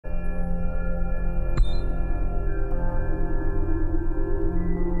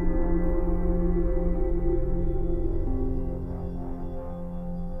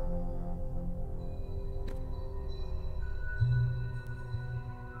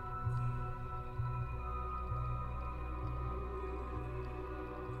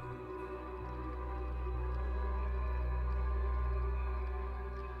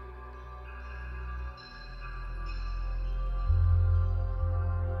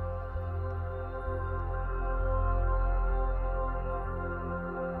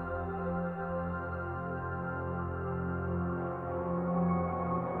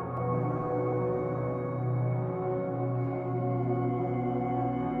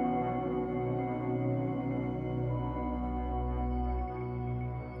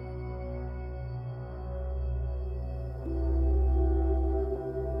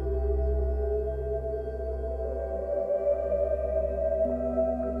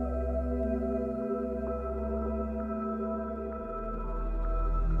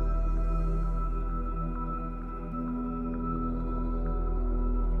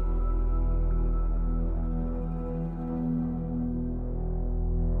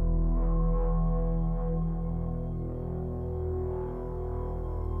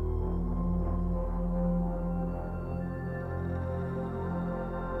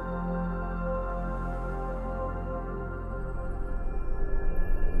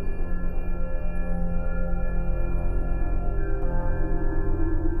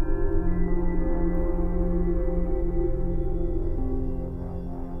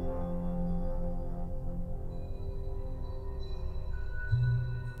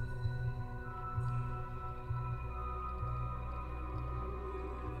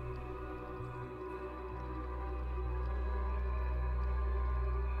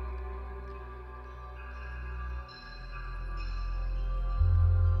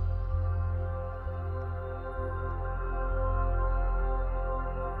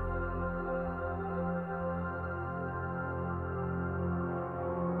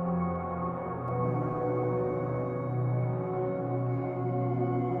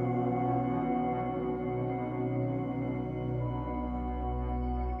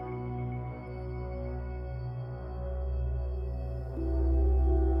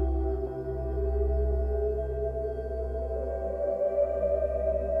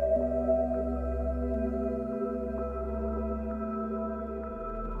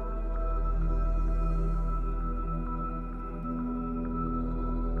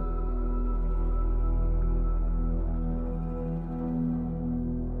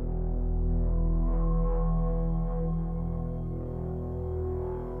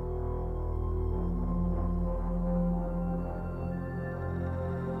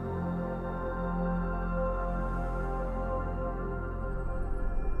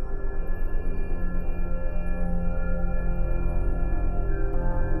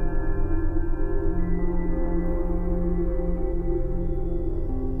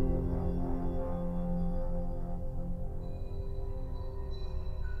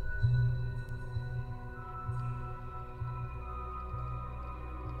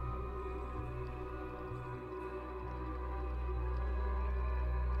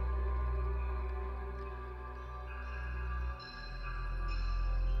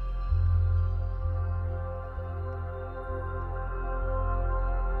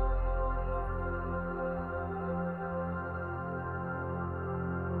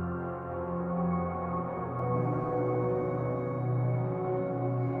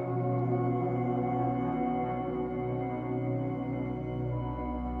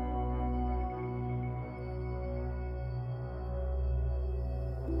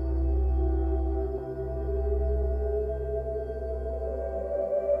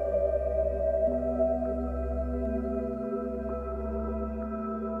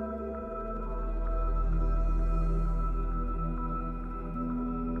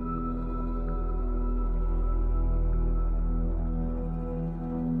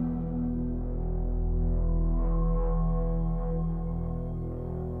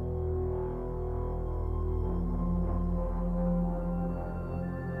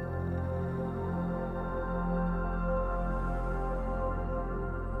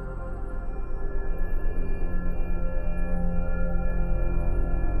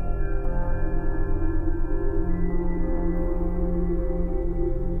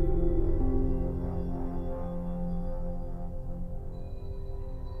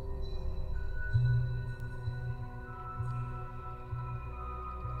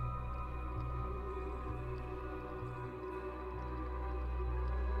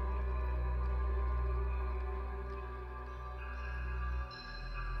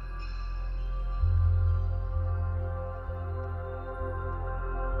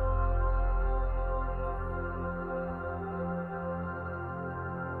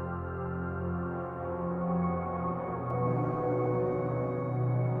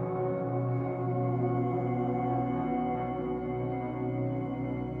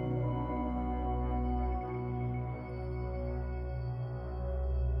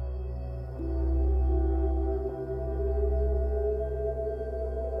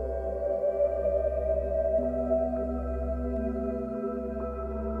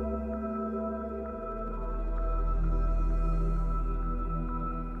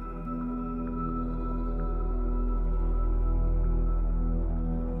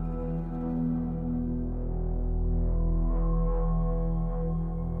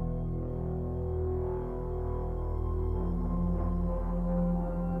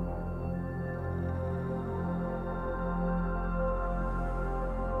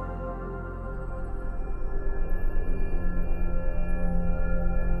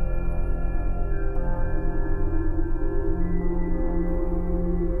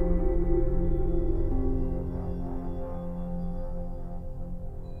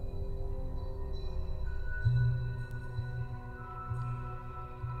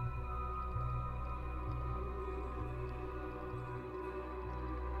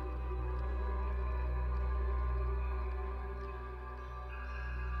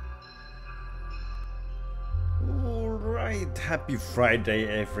Alright, happy Friday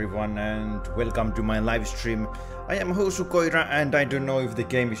everyone and welcome to my live stream. I am Housu Koira and I don't know if the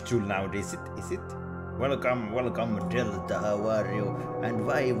game is too loud, is it? Welcome Delta, how are you? And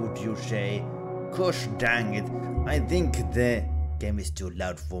why would you say, gosh dang it, I think the game is too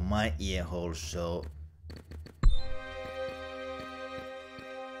loud for my ear holes, so...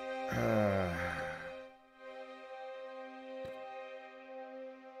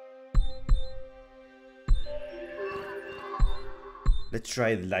 Let's try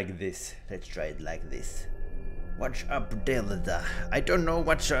it like this. What's up, Delta? I don't know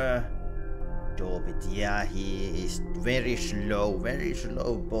what's Dobit. Yeah, he is very slow,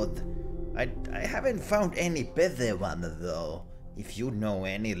 but I haven't found any better one though. If you know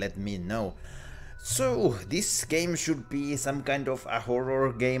any, let me know. So, this game should be some kind of a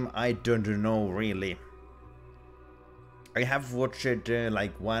horror game, I don't know really. I have watched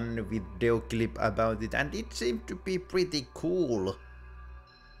like one video clip about it and it seemed to be pretty cool.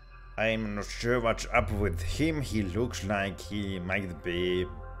 I'm not sure what's up with him, he looks like he might be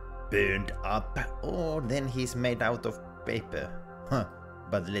burned up, or then he's made out of paper. Huh,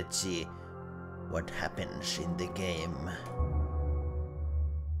 but let's see what happens in the game.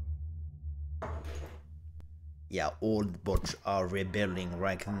 Yeah, old bots are rebelling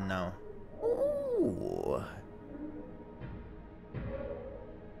right now. Ooh.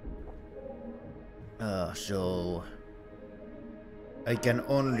 So... I can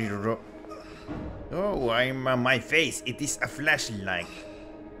only Oh, I'm my face. It is a flashlight.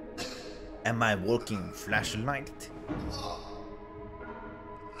 Am I walking flashlight?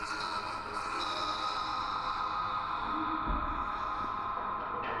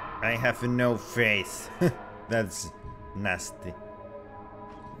 I have no face. That's nasty.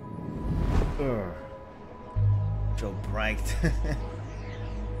 Ugh. So bright.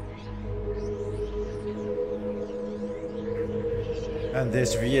 And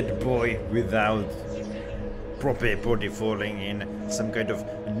this weird boy without proper body falling in some kind of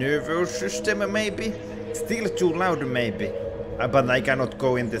nervous system maybe? Still too loud maybe. But I cannot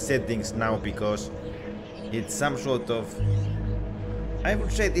go in the settings now because it's some sort of... I would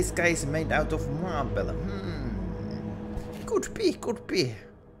say this guy is made out of marble. Could be.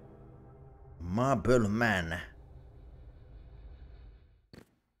 Marble man.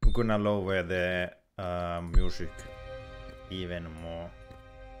 I'm gonna lower the music even more.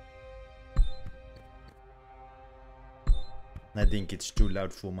 I think it's too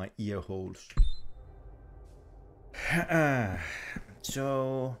loud for my ear holes.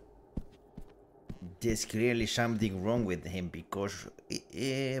 So there's clearly something wrong with him because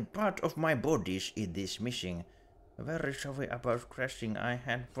part of my body is missing. Very sorry about crashing. I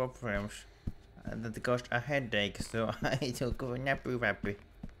had problems that caused a headache, so I took a nappy.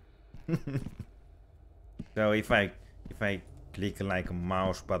 So if I click like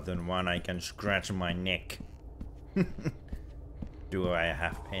mouse button 1, I can scratch my neck. Do I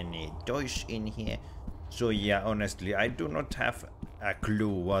have any toys in here? So yeah, honestly, I do not have a clue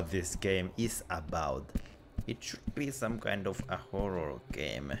what this game is about. It should be some kind of a horror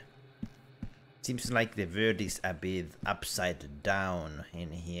game. Seems like the word is a bit upside down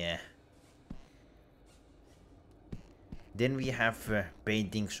in here. Then we have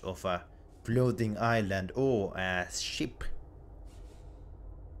paintings of a floating island or a ship.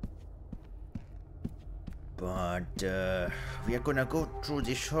 But we are gonna go through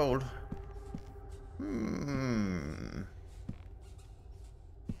this hole.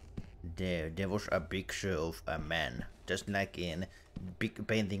 There was a picture of a man, just like in big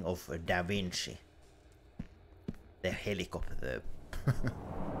painting of Da Vinci. The helicopter.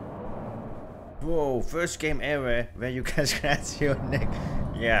 Whoa, first game ever where you can scratch your neck.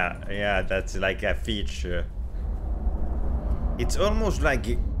 Yeah, that's like a feature. It's almost like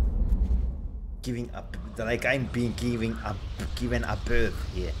giving up, like I'm being given a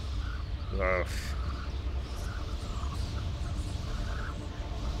birth here. Ugh.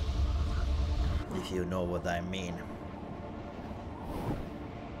 If you know what I mean.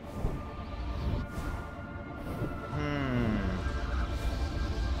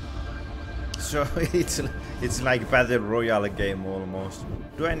 So it's like battle royale game almost.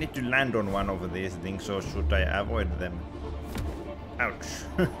 Do I need to land on one of these things or should I avoid them? Ouch.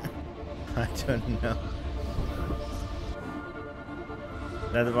 I don't know.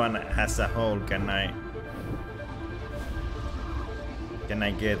 That one has a hole. Can I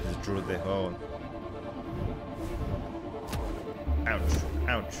get through the hole?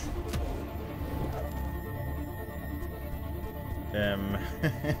 Ouch.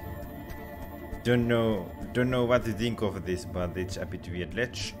 Don't know what to think of this, but it's a bit weird.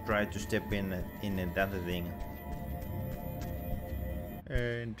 Let's try to step in that thing.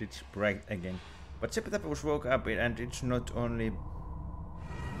 And it's bright again. But Septapus woke up and it's not only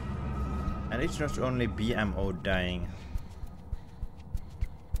BMO dying.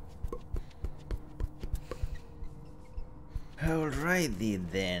 Alrighty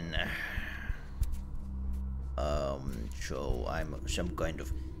then. So I'm some kind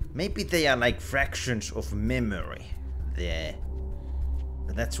of, maybe they are like fractions of memory there.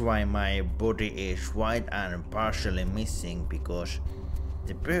 That's why my body is white and partially missing, because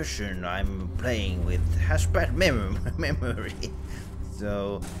the person I'm playing with has bad memory.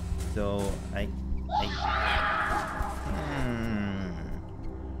 So I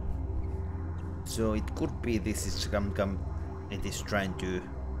So it could be this is it is trying to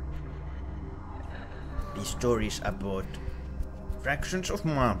be stories about fractions of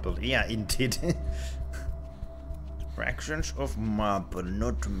marble. Yeah, indeed. Fractions of marble,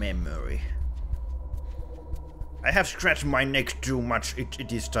 not memory. I have scratched my neck too much.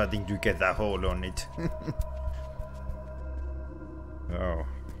 It is starting to get a hold on it. Oh.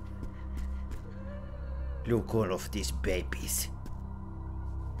 Look, all of these babies.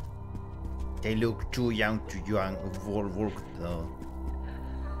 They look too young to work though.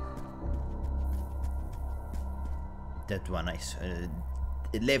 That one is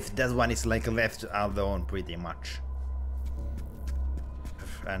left. That one is like left alone pretty much.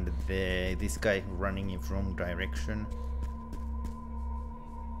 And this guy running in from direction.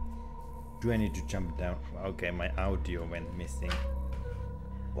 Do I need to jump down? Okay, my audio went missing.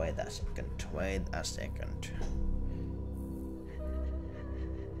 Wait a second.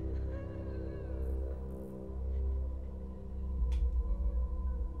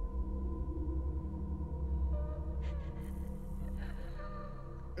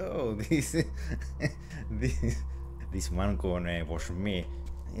 Oh, this one corner was me.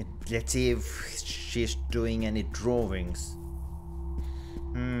 Let's see if she's doing any drawings.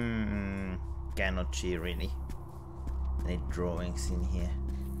 Cannot see really any drawings in here.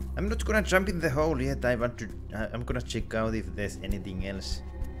 I'm not gonna jump in the hole yet. I'm gonna check out if there's anything else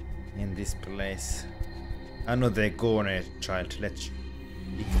in this place. Another corner child. Let's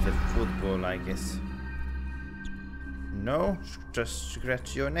pick the football, I guess. No, just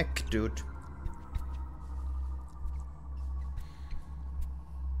scratch your neck, dude.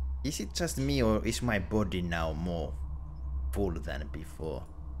 Is it just me, or is my body now more full than before?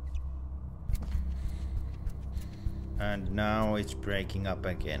 And now it's breaking up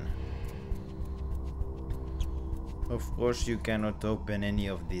again. Of course you cannot open any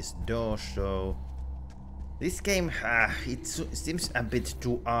of these doors, so this game it seems a bit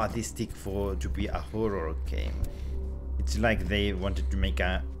too artistic to be a horror game. It's like they wanted to make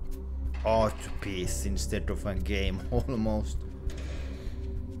an art piece instead of a game, almost.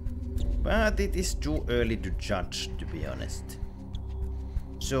 But it is too early to judge, to be honest.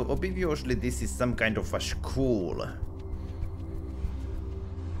 So obviously this is some kind of a school.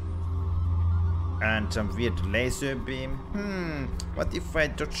 And some weird laser beam. What if I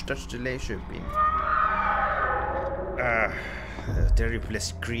touch the laser beam? Terrible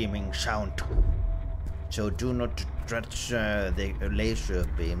screaming sound. So do not touch the laser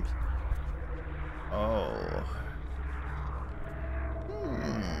beam. Oh.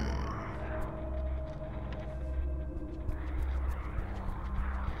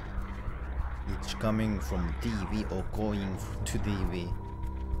 It's coming from TV or going to TV.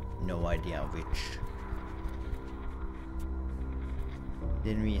 No idea which.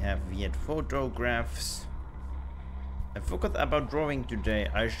 Then we have weird photographs. I forgot about drawing today.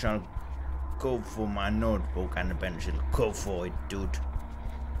 I shall go for my notebook and pencil. Go for it, dude.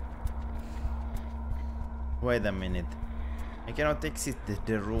 Wait a minute. I cannot exit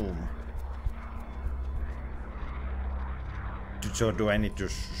the room. So do I need to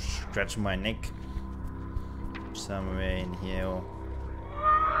scratch my neck? Somewhere in here.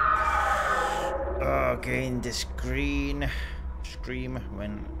 Okay, in the screen. Scream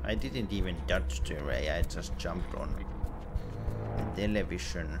when I didn't even touch the ray. I just jumped on the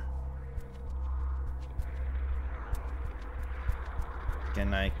television.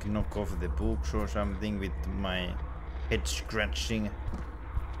 Can I knock off the books or something with my head scratching?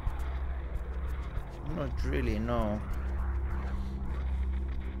 Not really, no.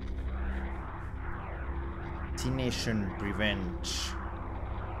 Destination prevent.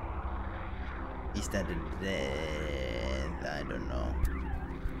 Is that a death? I don't know.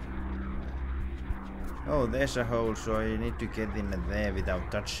 Oh, there's a hole, so I need to get in there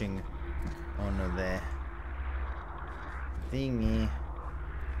without touching on the thingy.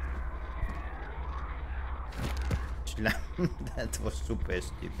 That was super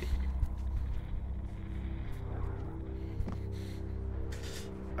stupid.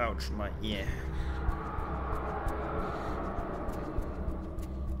 Ouch, my ear.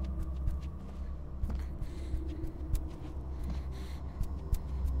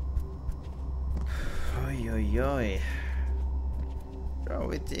 Oi, oi, oi.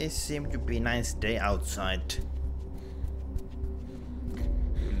 So it seemed to be a nice day outside.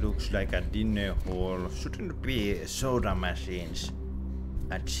 Looks like a dinner hall. Shouldn't be soda machines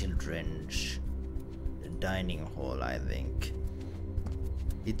at children's dining hall, I think.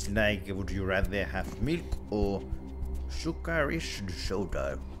 It's like, would you rather have milk or sugarish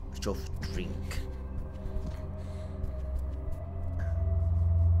soda, soft drink?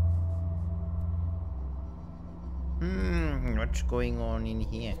 What's going on in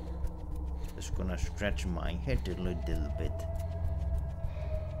here? Just gonna scratch my head a little bit.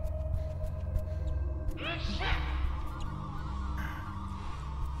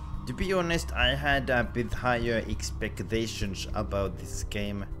 To be honest, I had a bit higher expectations about this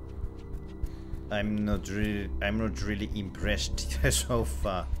game. I'm not really impressed so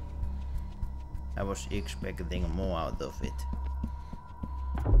far. I was expecting more out of it.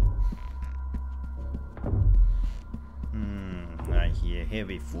 I hear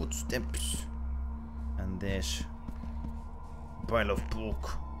heavy footsteps, and there's a pile of book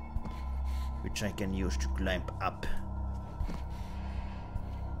which I can use to climb up.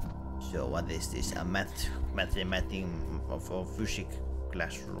 So what is this? A mathematics or physics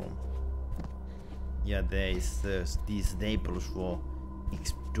classroom? Yeah, there is these tables for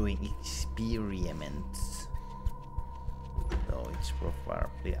doing experiments. So it's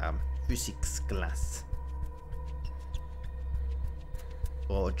probably a physics class.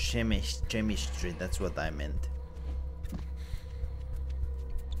 Or chemistry, that's what I meant.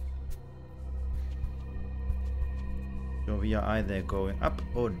 So we are either going up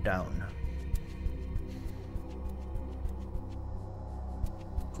or down.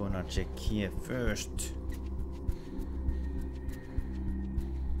 Gonna check here first.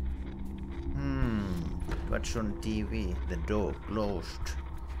 What's on TV? The door closed.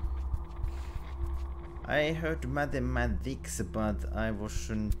 I heard mathematics, but I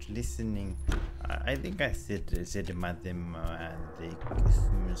wasn't listening. I think I said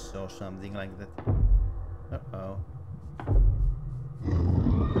mathematics or something like that. Uh-oh.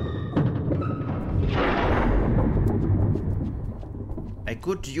 I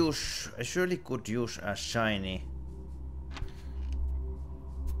surely could use a shiny.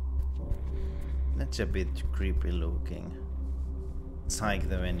 That's a bit creepy looking. It's like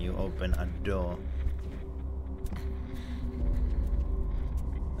when you open a door.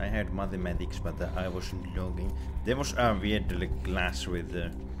 I had mathematics, but I wasn't looking. There was a weird glass with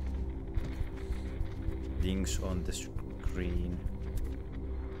things on the screen.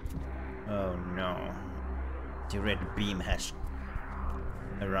 Oh no. The red beam has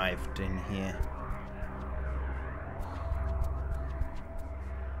arrived in here.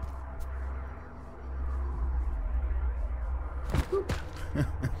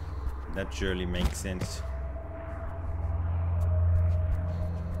 That surely makes sense.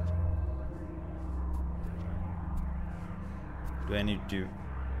 Do I need to...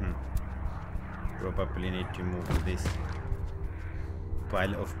 Probably need to move this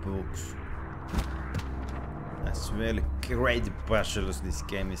pile of books. As well, great puzzles this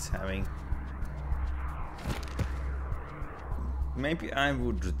game is having. Maybe I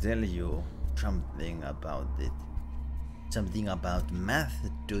would tell you something about it. Something about math,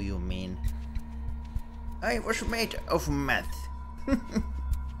 do you mean? I was made of math.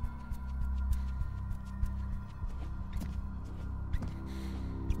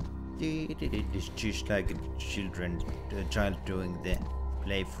 It's just like a child doing the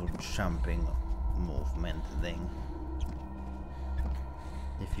playful jumping movement thing.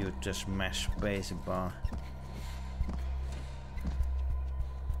 If you just mash spacebar.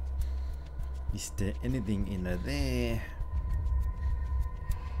 Is there anything in there?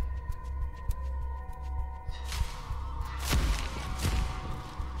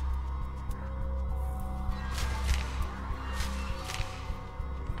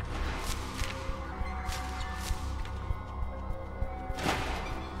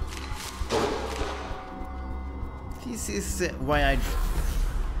 This is why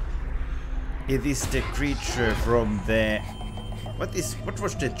it is the creature from the... What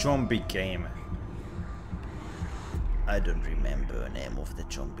was the zombie game? I don't remember the name of the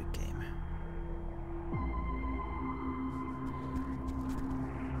zombie game.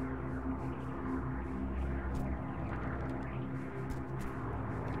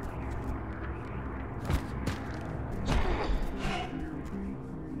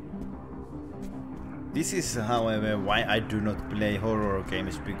 This is, however, why I do not play horror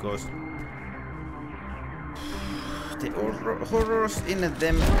games, because the horrors in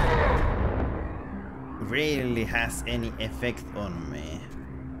them rarely has any effect on me.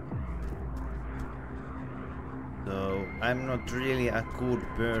 So I'm not really a good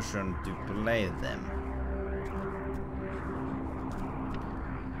person to play them.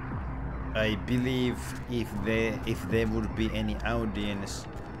 I believe if there would be any audience,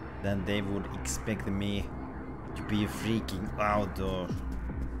 then they would expect me to be freaking out or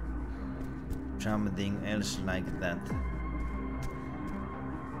something else like that.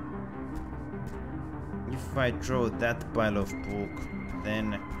 If I throw that pile of book,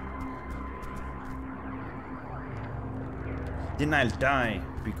 then I'll die,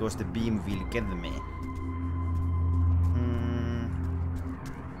 because the beam will get me.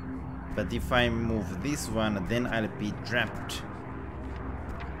 But if I move this one, then I'll be trapped.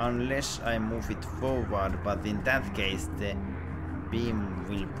 Unless I move it forward, but in that case the beam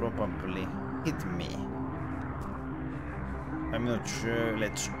will probably hit me. I'm not sure,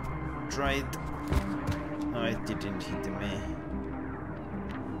 let's try it. No, it didn't hit me.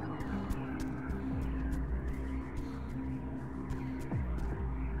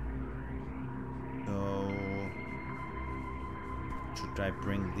 Should I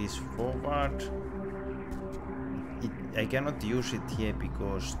bring this forward? I cannot use it here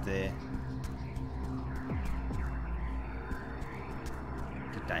because the...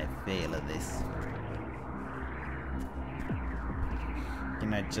 Did I fail this?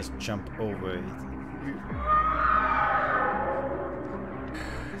 Can I just jump over it?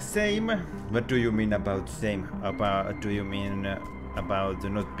 Same? What do you mean about same? Do you mean about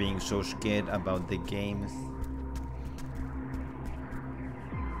not being so scared about the games?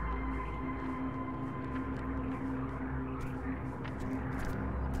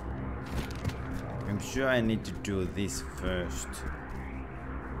 I'm sure I need to do this first,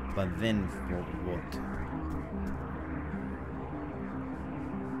 but then for what?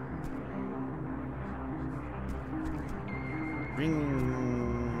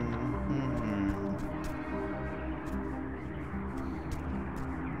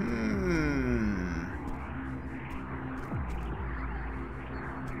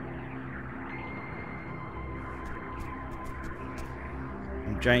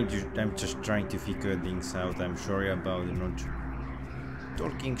 I'm just trying to figure things out. I'm sorry about not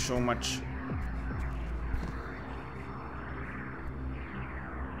talking so much.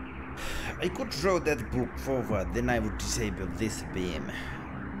 I could throw that book forward, then I would disable this beam.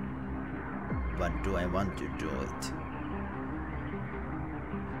 But do I want to do it?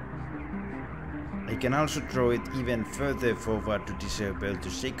 I can also throw it even further forward to disable the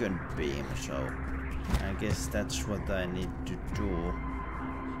second beam, so I guess that's what I need to do.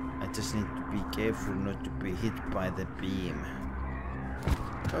 I just need to be careful not to be hit by the beam.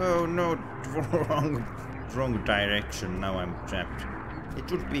 Oh no, wrong direction, now I'm trapped. It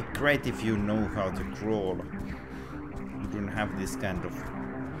would be great if you know how to crawl. You don't have this kind of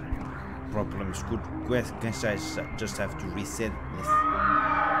problems. Good guess I just have to reset this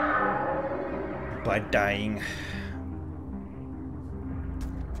by dying.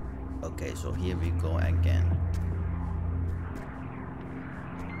 Okay, so here we go again.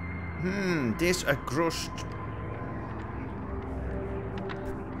 There's a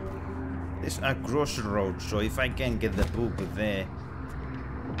crossroad, so if I can get the book there,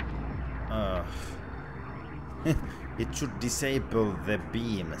 it should disable the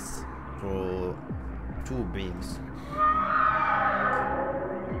beams for 2 beams.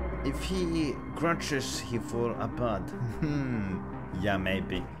 If he crunches, he fall apart. Yeah,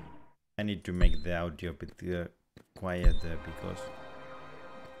 maybe. I need to make the audio a bit quieter because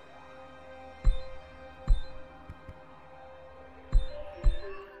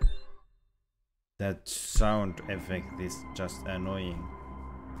that sound effect is just annoying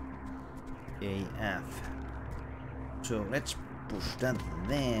AF. So let's push that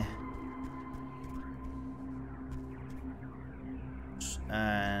there.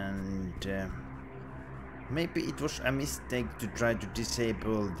 And maybe it was a mistake to try to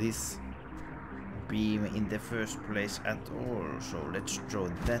disable this beam in the first place at all. So let's throw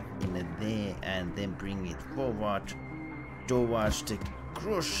that in there and then bring it forward towards the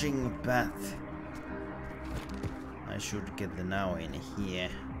crossing path. I should get the now in here.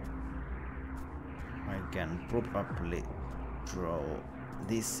 I can probably throw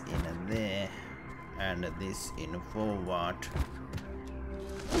this in there and this in forward.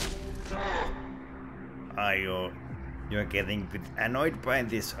 You're getting a bit annoyed by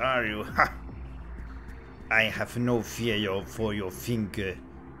this, are you? Ha! I have no fear for your finger.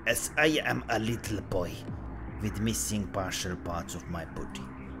 As I am a little boy with missing partial parts of my body,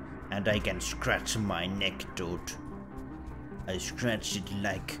 and I can scratch my neck, dude. I scratch it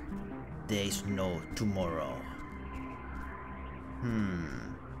like there's no tomorrow.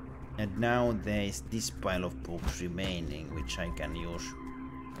 And now there's this pile of books remaining, which I can use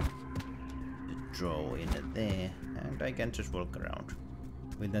to throw in there, and I can just walk around.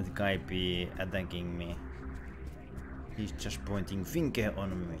 Will that guy be attacking me? He's just pointing finger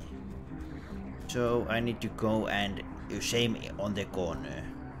on me. So I need to go and shame on the corner,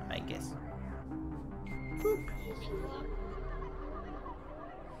 I guess. Boop.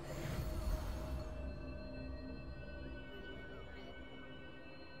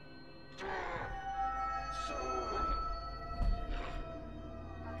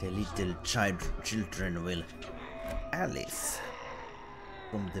 The little children will Alice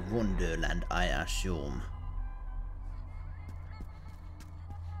from the Wonderland, I assume.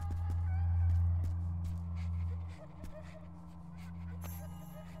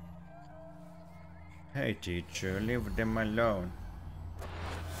 Hey teacher, leave them alone.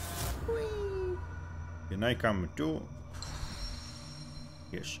 Whee! Can I come too?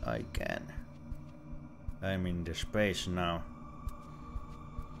 Yes, I can. I'm in the space now.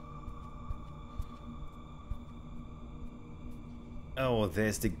 Oh,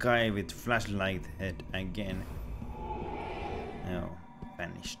 there's the guy with flashlight head again. Oh,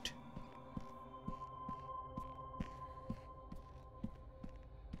 vanished.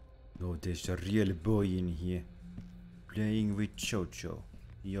 Oh, there's a real boy in here. Playing with Chocho.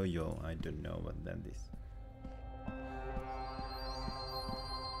 Yo-yo, I don't know what that is.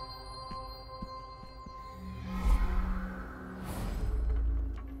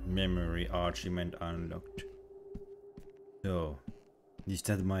 Memory achievement unlocked. So, is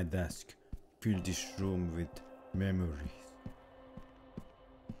that my desk? Fill this room with memories.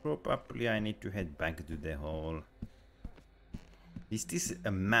 Probably I need to head back to the hall. Is this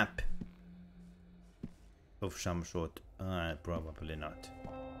a map of some sort? Probably not.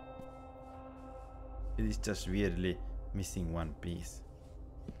 It is just weirdly missing one piece.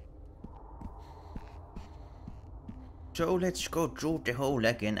 So let's go through the hole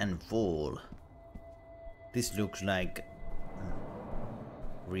again and fall. This looks like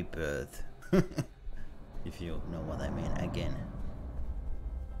rebirth. If you know what I mean again.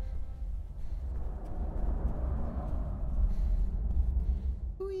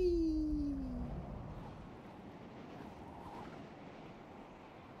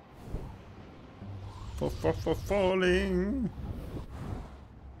 Falling.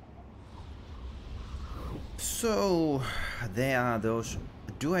 So there are those.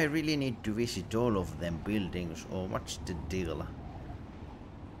 Do I really need to visit all of them buildings, or what's the deal?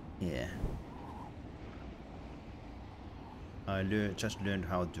 Yeah. I just learned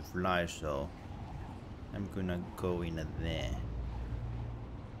how to fly, so I'm gonna go in there.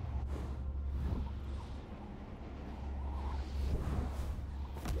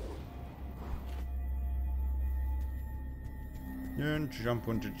 And jump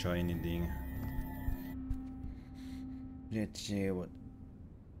on the shiny thing. Let's see what.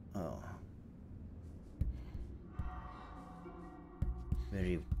 Oh.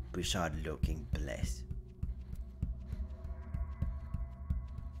 Very bizarre looking place.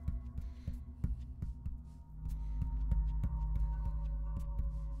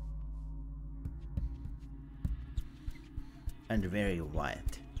 And very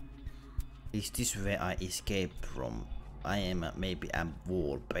white. Is this where I escaped from? I am maybe a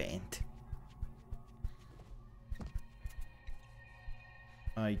wall paint.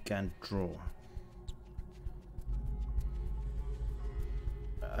 I can draw.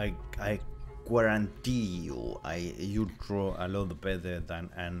 I guarantee you, you draw a lot better than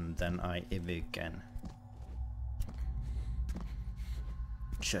I ever can.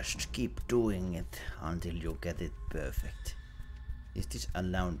 Just keep doing it until you get it perfect. Is this a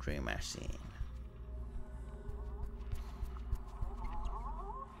laundry machine?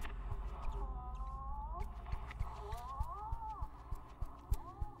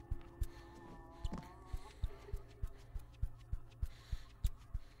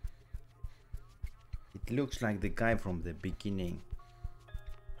 It looks like the guy from the beginning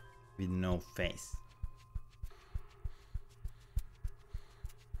with no face.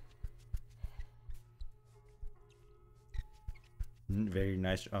 Very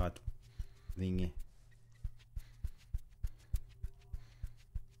nice art thingy.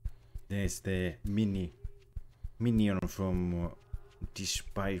 There's the minion from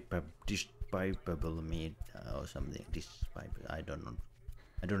Despicable Me or something. I don't know.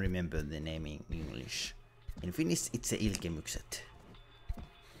 I don't remember the name in English. In Finnish it's ilkemykset.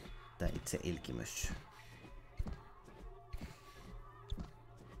 että itse ilkimys.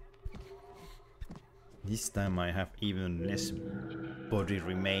 This time I have even less body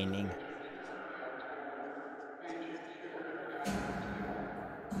remaining.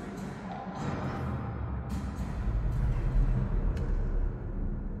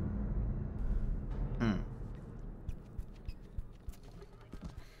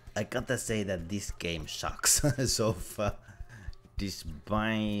 I gotta say that this game sucks so far.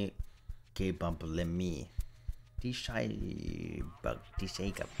 Despite capable me. This shake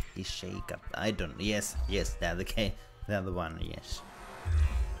up. I don't. Yes, that's the game. That's the one. Yes.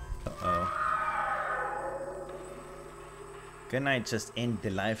 Can I just end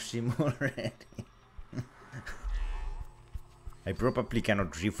the live stream already? I probably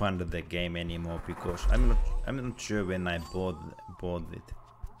cannot refund the game anymore because I'm not sure when I bought it.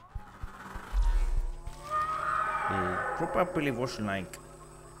 It probably was like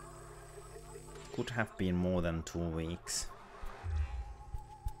could have been more than 2 weeks.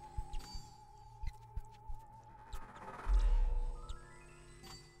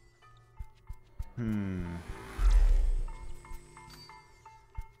 Need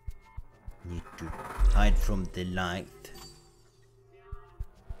to hide from the light.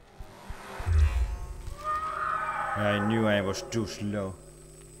 I knew I was too slow.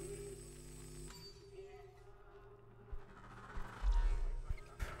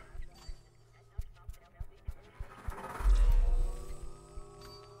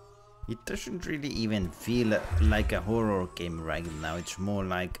 It doesn't really even feel like a horror game right now. It's more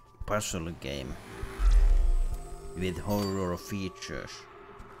like a puzzle game with horror features.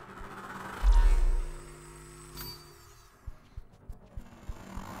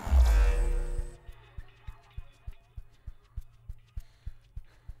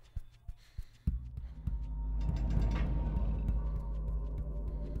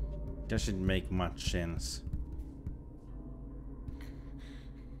 Doesn't make much sense.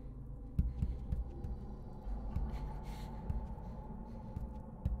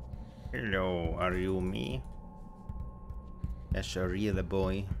 Hello, are you me? As a real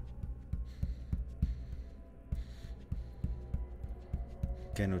boy.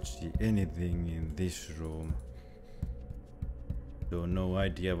 Cannot see anything in this room. So no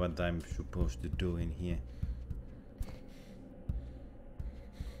idea what I'm supposed to do in here.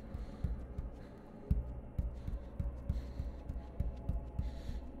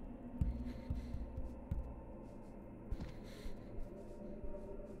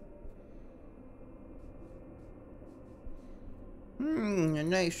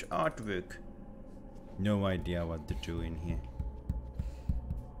 Nice artwork. No idea what to do in here.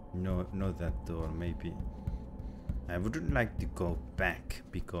 No, not that door. Maybe I wouldn't like to go back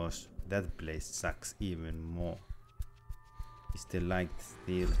because that place sucks even more. Is the light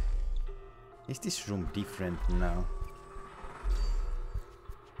still? Is this room different now?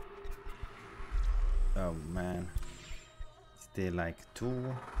 Oh man. Is there like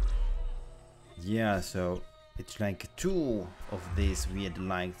 2? Yeah, so it's like 2 of these weird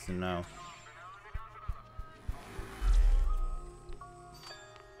lights now.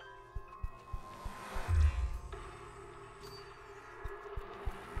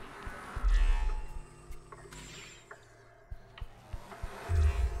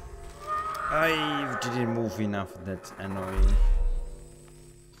 I didn't move enough, that's annoying.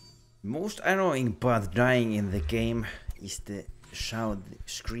 Most annoying part dying in the game is the shout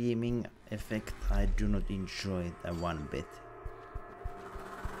screaming effect. I do not enjoy it one bit.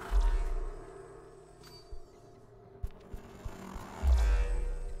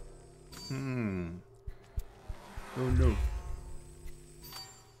 Oh no.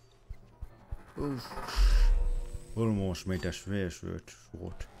 Oh. Almost made a swear sword.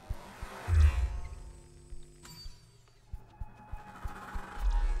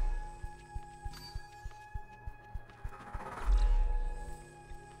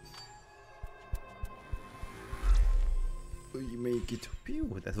 You make it.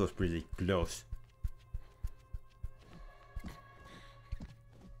 Pew, that was pretty close.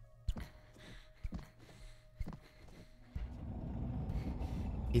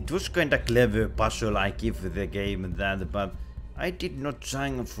 It was kinda clever puzzle, I give the game that, but I did not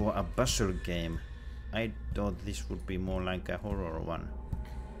sign for a puzzle game. I thought this would be more like a horror one.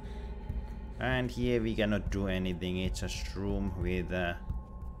 And here we cannot do anything, it's a room with a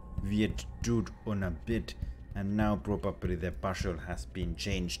weird dude on a bed. And now probably the puzzle has been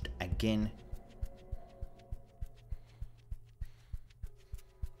changed again.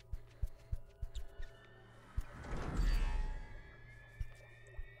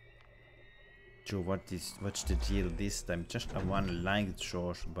 sure what's the deal this time. Just a one light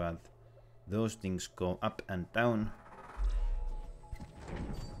source, but those things go up and down.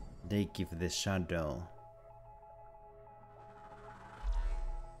 They give the shadow.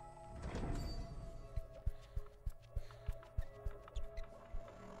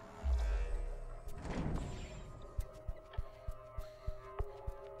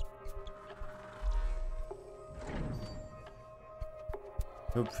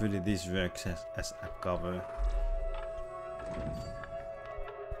 Hopefully this works as a cover.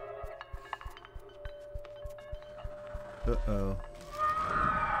 Uh-oh.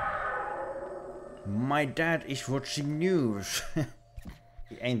 My dad is watching news.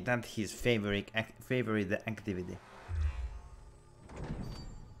 Ain't that his favorite activity?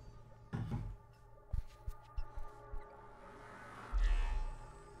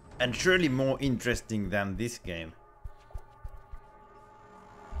 And surely more interesting than this game.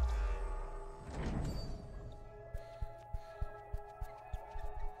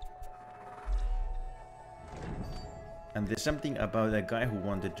 And there's something about a guy who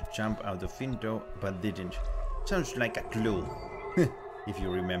wanted to jump out of window but didn't. Sounds like a clue. If you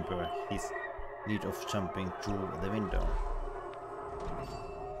remember his need of jumping through the window.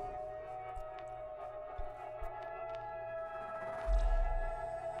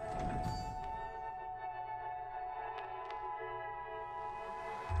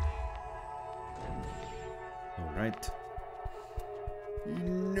 Alright.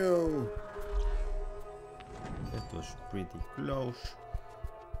 No! That was pretty close.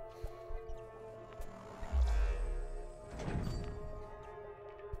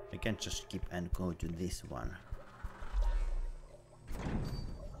 I can just skip and go to this one.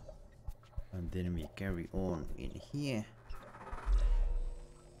 And then we carry on in here.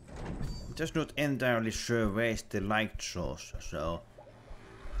 I'm just not entirely sure where's the light source, so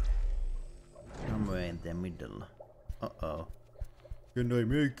somewhere in the middle. Uh-oh. Can I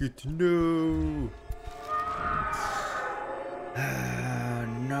make it? No!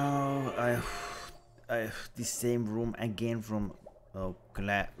 No, I the same room again from. Oh,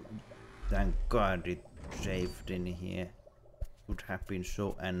 glad. Thank God it saved in here. Would have been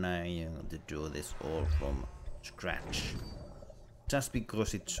so annoying to do this all from scratch. Just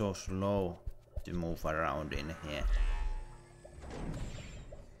because it's so slow to move around in here.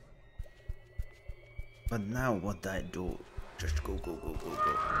 But now what I do, just go.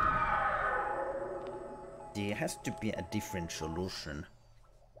 There has to be a different solution,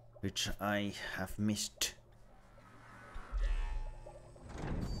 which I have missed.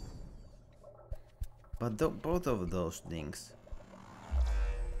 But both of those things.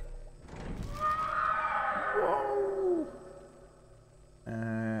 Whoa!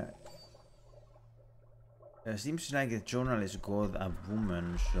 Seems like the journalist got a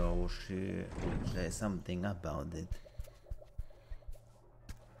woman, so she would say something about it.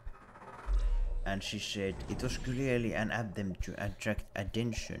 And she said it was clearly an attempt to attract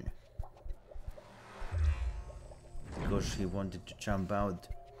attention. Because he wanted to jump out.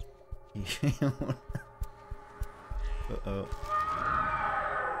 Uh-oh.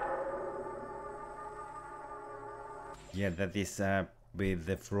 Yeah, that is with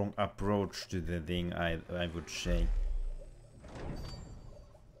the wrong approach to the thing, I would say.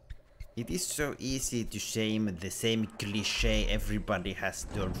 It is so easy to say the same cliche everybody has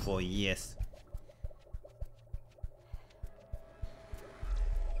done for years.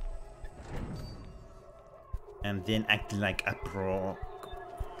 And then act like a pro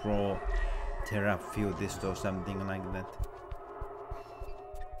therapist or something like that.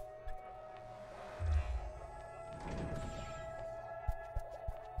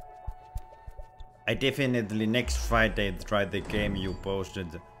 I definitely next Friday try the game you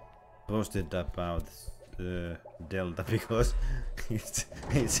posted about Delta, because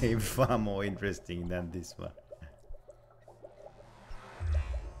it seems far more interesting than this one.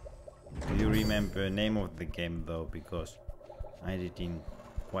 Do you remember the name of the game though? Because I didn't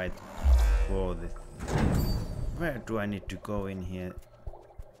quite go this. Where do I need to go in here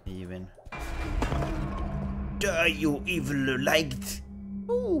even? Die, you evil light!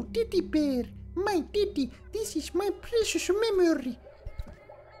 Oh, teddy bear, my teddy, this is my precious memory.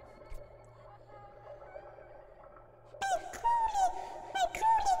 I truly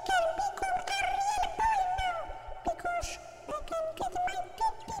can become a real boy now, because I can get my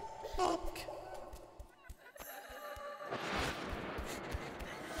teddy back.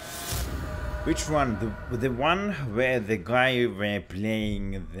 Which one? The one where the guy were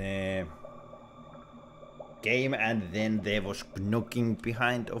playing the game and then there was knocking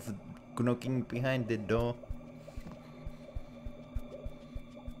behind the door.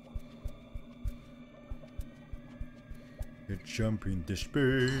 Let's jump into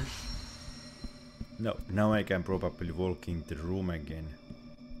space. No, now I can probably walk in the room again.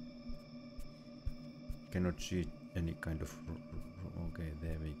 Cannot see any kind of... Okay,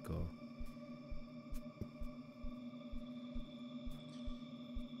 there we go.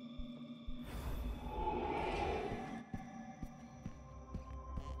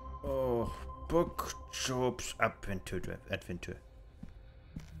 Oh, Bookshop's adventure.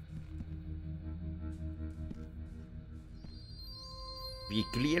 We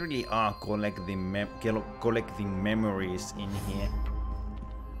clearly are collecting memories in here.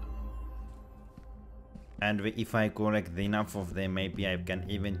 And if I collect enough of them, maybe I can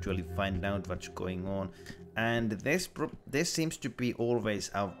eventually find out what's going on. And there seems to be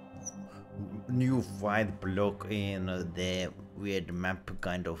always a new fight block in the weird map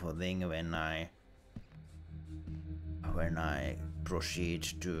kind of a thing when I proceed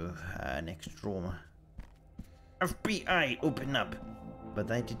to next room. FBI, open up! But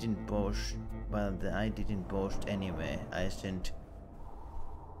I didn't post. But I didn't post anyway. I sent.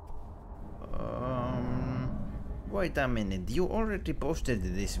 Wait a minute. You already posted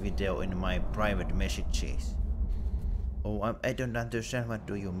this video in my private messages. Oh, I don't understand. What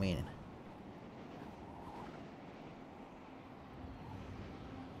do you mean?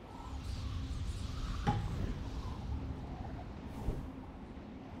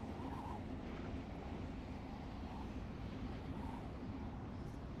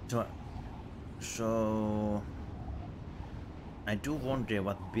 So I do wonder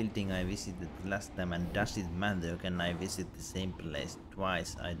what building I visited last time, and does it matter? Can I visit the same place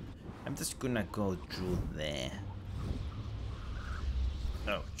twice? I'm just gonna go through there.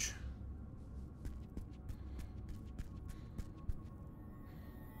 Ouch.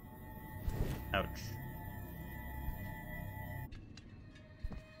 Ouch.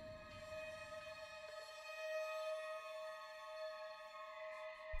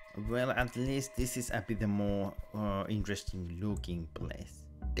 Well, at least this is a bit more interesting looking place.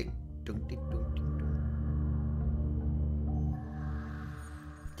 Tick, tung, tick, tung, tick, tung.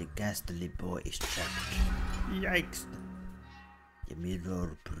 The ghastly boy is trapped. Yikes! The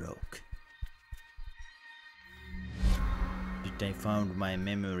mirror broke. Did I found my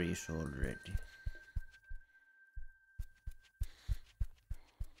memories already?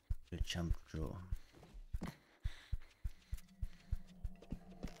 The jump through.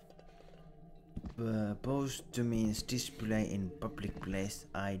 Post means display in public place.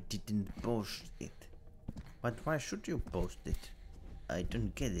 I didn't post it. But why should you post it? I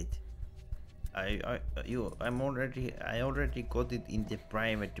don't get it. I already got it in the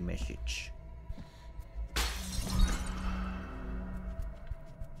private message.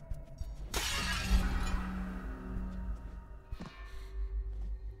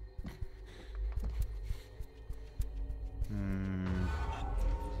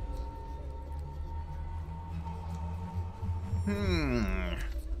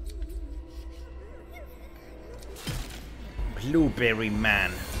 Blueberry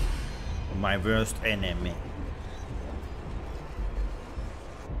man, my worst enemy.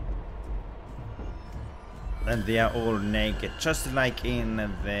 And they are all naked, just like in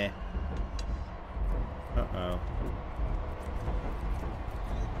the... Uh-oh.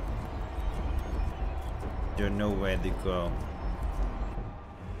 Don't know where to go.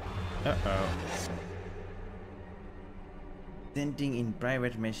 Uh-oh. Sending in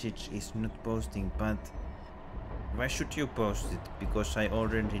private message is not posting, but... Why should you post it? Because I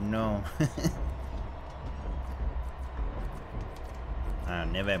already know. Ah,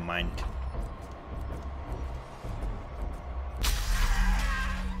 never mind.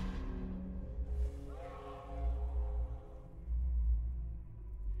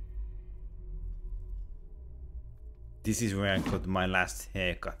 This is where I got my last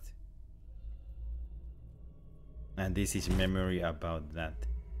haircut. And this is memory about that.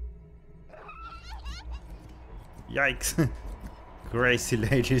 Yikes! Crazy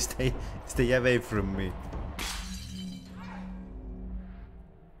lady, stay away from me.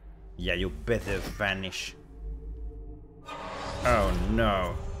 Yeah, you better vanish. Oh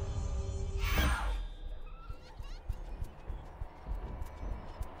no.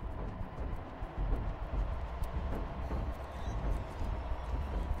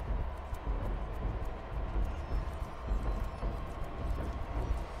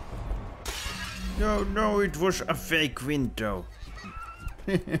 No, no, it was a fake window.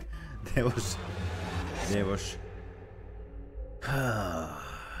 there was...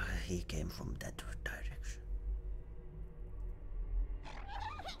 He came from that direction.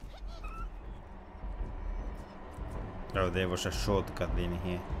 Oh, there was a shortcut in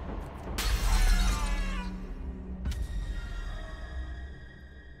here.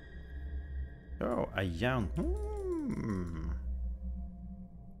 Oh, a young,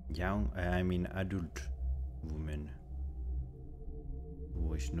 I mean adult woman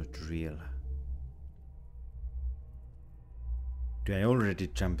who is not real. Do I already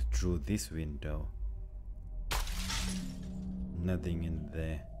jump through this window? Nothing in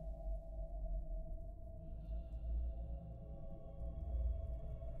there.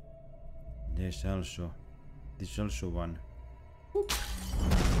 There's also one.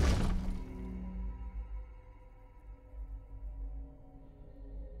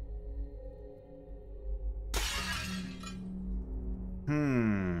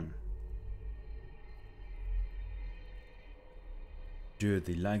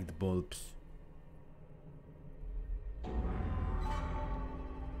 Dirty light bulbs.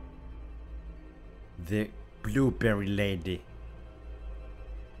 The blueberry lady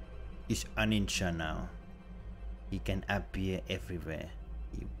is a ninja now. He can appear everywhere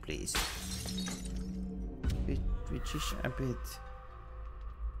he please. Which is a bit...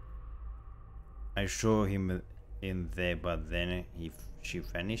 I saw him in there, but then she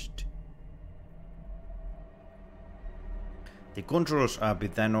vanished. The controls are a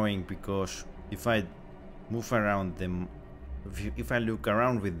bit annoying because if I move around them, if I look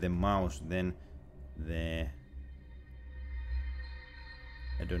around with the mouse, then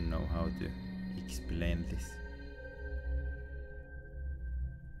I don't know how to explain this.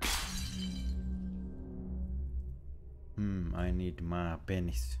 I need my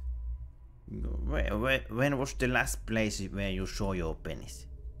penis. When was the last place where you saw your penis?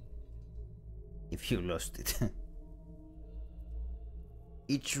 If you lost it.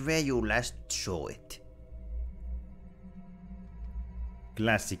 It's where you last saw it.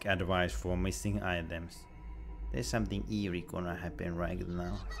 Classic advice for missing items. There's something eerie gonna happen right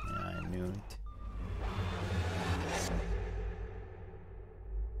now. Yeah, I knew it.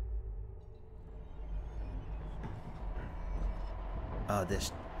 Oh,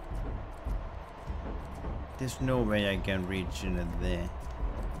 there's no way I can reach in there.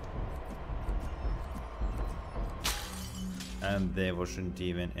 And there wasn't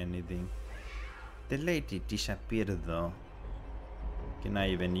even anything. The lady disappeared though. Can I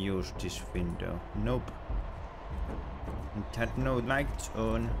even use this window? Nope. It had no lights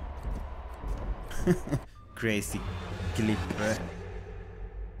on. Crazy clipper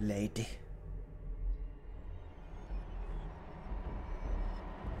lady.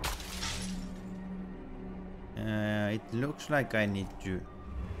 It looks like I need to...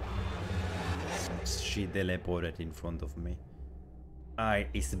 She teleported in front of me. I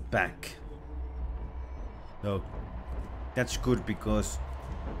is back. Oh, that's good because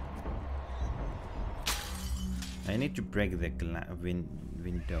I need to break the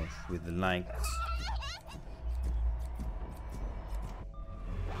windows with the lights.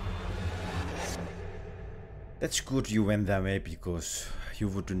 That's good you went that way because you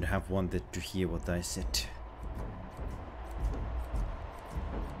wouldn't have wanted to hear what I said.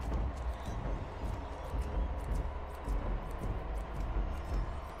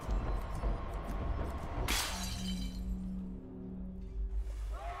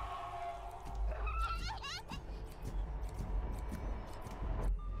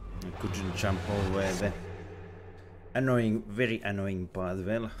 Couldn't jump over the annoying, very annoying part.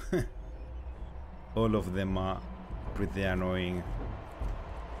 Well, all of them are pretty annoying.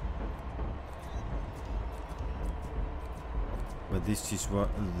 But this is what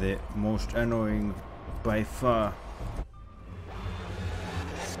the most annoying by far.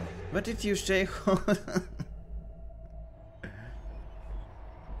 What did you say?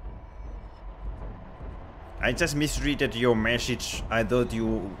 I just misread your message. I thought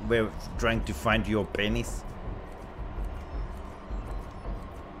you were trying to find your penis.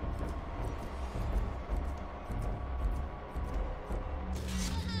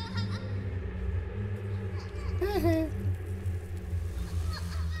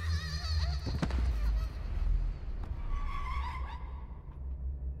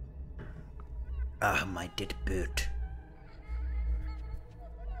 Ah, my dead bird.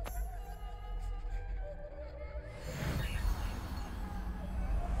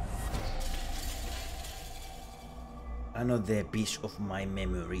 Another piece of my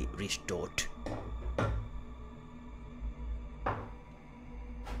memory restored.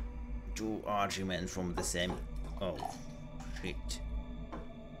 2 arguments from the same... Oh, shit.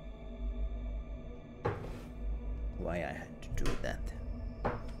 Why I had to do that?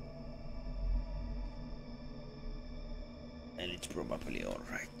 And it's probably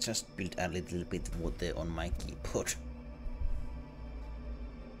alright. Just spilled a little bit water on my keyboard.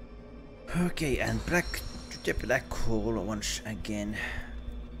 Okay, and back to the black hole once again.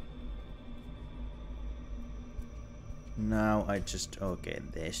 Now I just... Okay,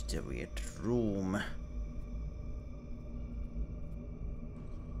 there's the weird room.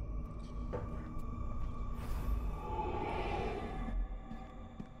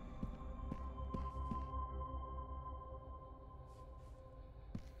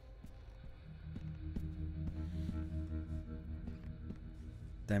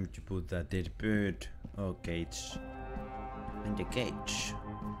 Time to put that dead bird or cage in the cage.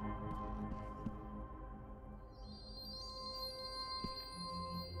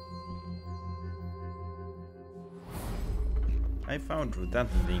 I found that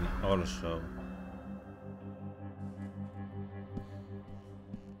thing also.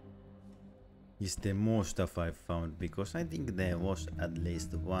 Is there more stuff I found? Because I think there was at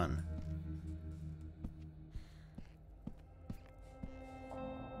least one.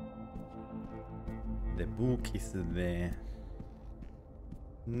 The book is there.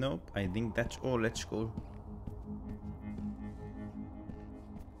 Nope, I think that's all. Let's go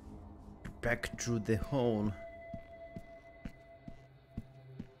back through the hole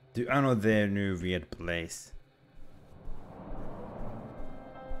to another new weird place.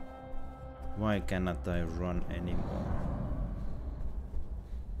 Why cannot I run anymore?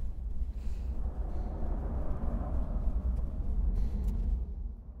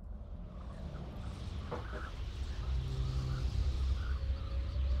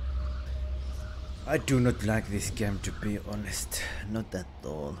 I do not like this game, to be honest. Not at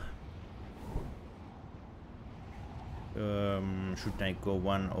all. Should I go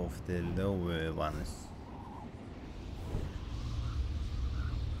one of the lower ones?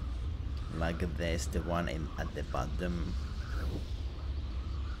 Like there's the one at the bottom.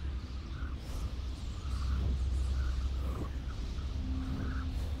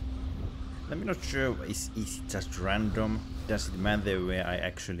 I'm not sure, is it just random? Does it matter where I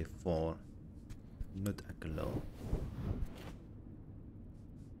actually fall? Not a glow.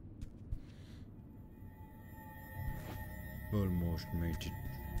 Almost made it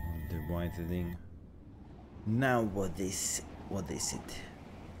on the white thing. Now what is it?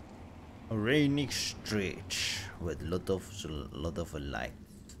 A rainy street with lot of light.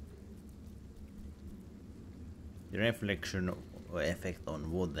 The reflection or effect on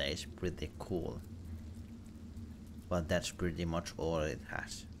water is pretty cool, but that's pretty much all it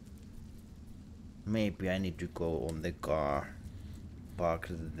has. Maybe I need to go on the car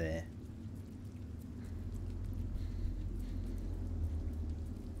parked there.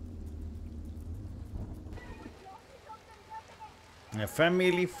 A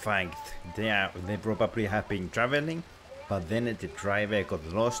family fight. They probably have been traveling, but then the driver got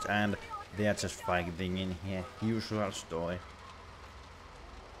lost and they are just fighting in here. Usual story.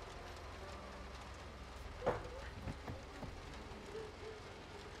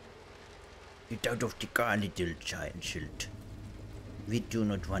 Get out of the car, little child. We do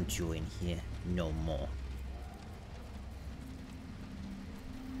not want you in here no more.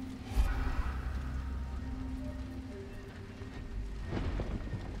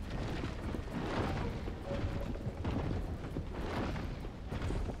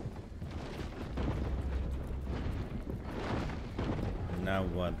 Now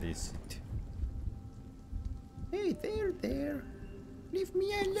what is it? Hey, there. Leave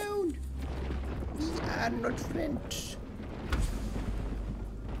me alone. We are not friends.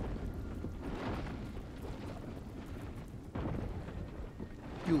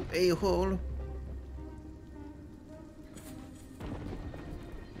 You a-hole.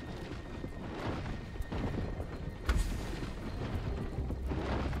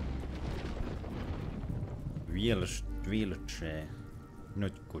 Wheelchair.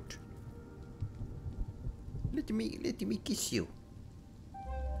 Not good. Let me kiss you.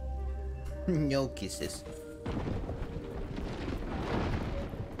 No kisses.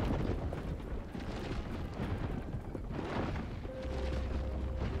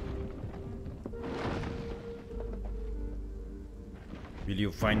 Will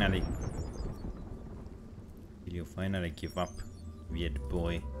you finally give up, weird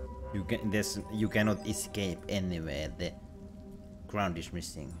boy? You cannot escape anywhere. The ground is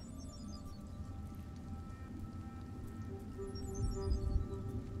missing.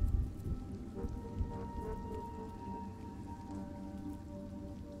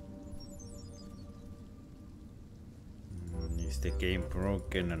 Is the game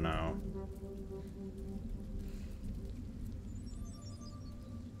broken now?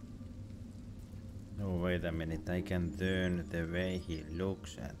 Oh, wait a minute, I can turn the way he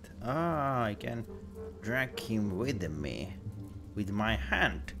looks at. Ah, I can drag him with me with my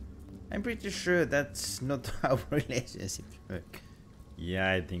hand. I'm pretty sure that's not how relationships work.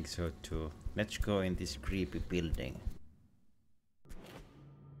 Yeah, I think so too. Let's go in this creepy building.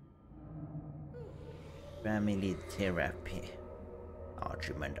 Family therapy.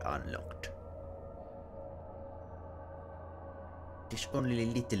 Achievement unlocked. There's only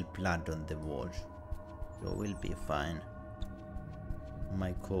little blood on the walls, so we'll be fine.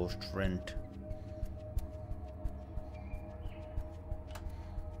 My ghost friend.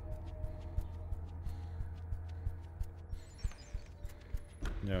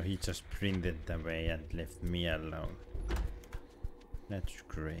 No, he just printed away and left me alone. That's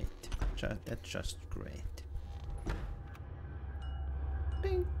great. That's just great.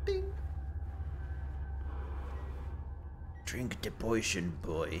 Ding, ding. Drink the poison,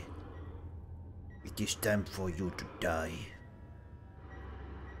 boy. It is time for you to die.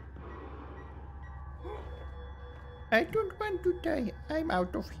 I don't want to die. I'm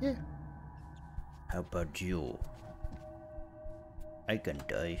out of here. How about you? I can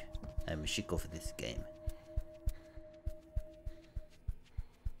die. I'm sick of this game.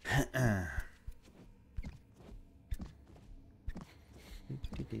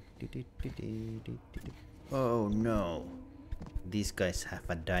 Oh no. These guys have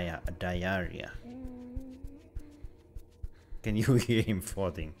a diarrhea. Can you hear him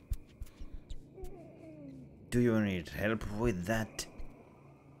farting? Do you need help with that?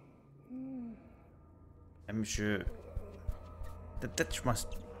 I'm sure that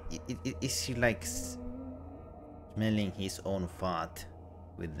must... Is he like smelling his own fart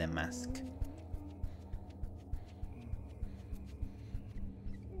with the mask?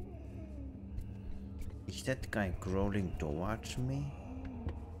 Is that guy crawling towards me?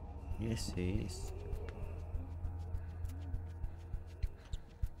 Yes, he is.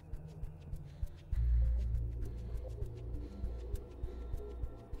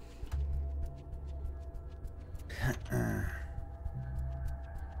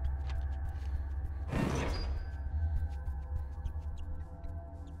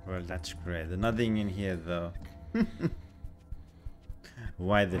 Well, that's great. Nothing in here though.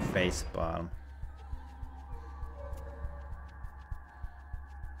 Why the face palm?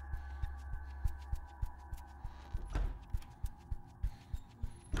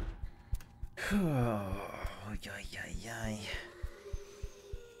 Oh, yay.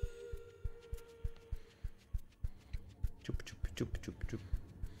 Chup.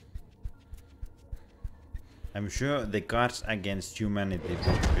 I'm sure the cards against humanity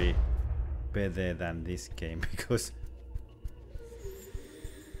would be better than this game because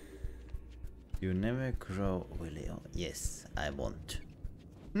you never grow, Willie. Oh, yes, I want.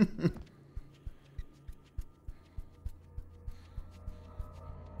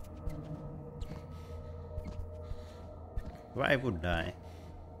 Why would I?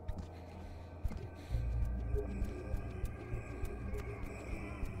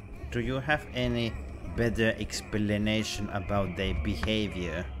 Do you have any better explanation about their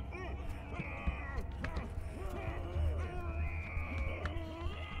behavior?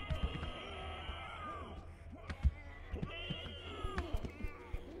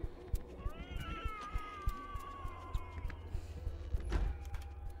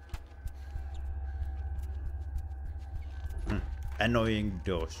 Annoying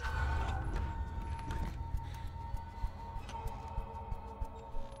doors.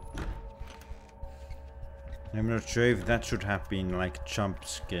 I'm not sure if that should have been like jump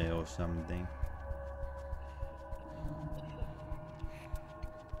scare or something.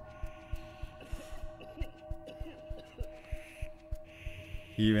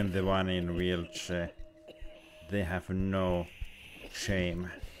 Even the one in wheelchair, they have no shame.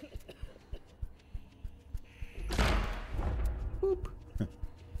 Boop.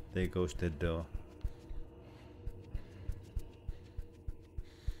 There goes the door.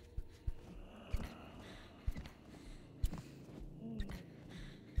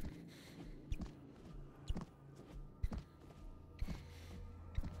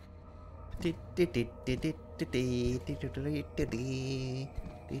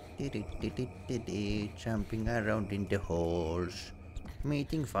 Jumping around in the halls,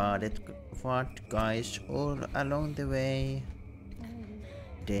 meeting fart guys all along the way.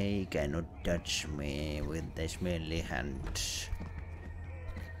 They cannot touch me with their smelly hands.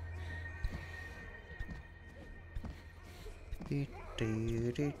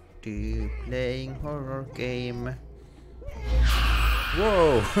 Playing horror game.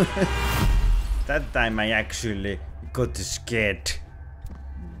 Whoa! That time I actually got scared.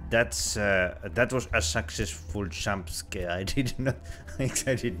 That was a successful jump scare. I did not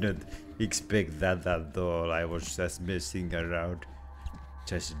expect that at all. I was just messing around.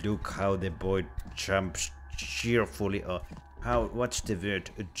 Just look how the boy jumps cheerfully. What's the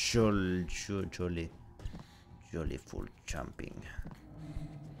word? Joyful jumping.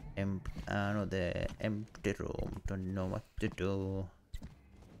 another empty room. Don't know what to do.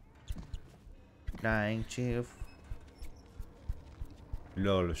 Dying chief.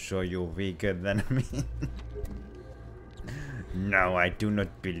 Lol, so you're weaker than me. No, I do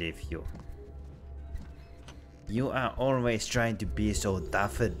not believe you. You are always trying to be so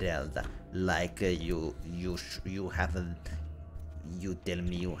daffodil, like you have a. You tell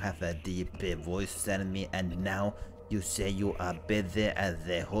me you have a deeper voice than me, and now you say you are better at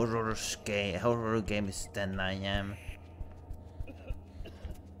the horror games than I am.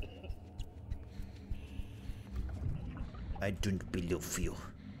 I don't believe you.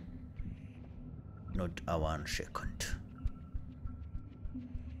 Not a 1 second.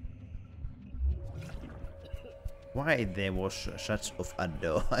 Why there was such of a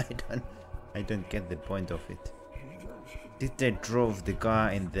door? I don't get the point of it. Did they drove the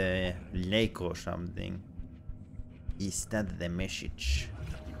car in the lake or something? Is that the message?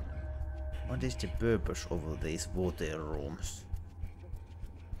 What is the purpose of these water rooms?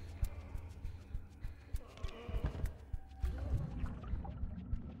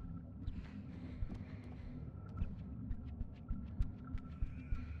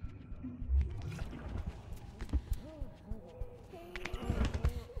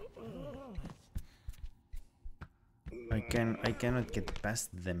 I cannot get past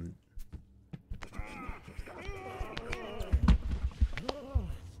them. No.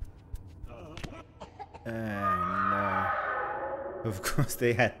 Of course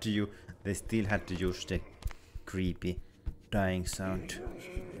they still had to use the creepy dying sound.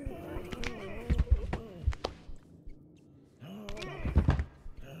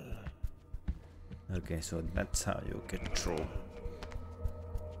 Okay, so that's how you get through.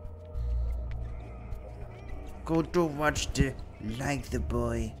 Go towards the like the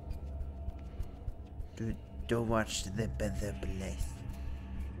boy. Towards the better place.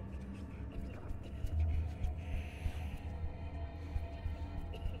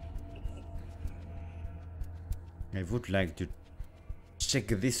 I would like to check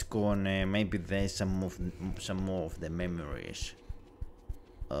this corner. Maybe there's some more of the memories.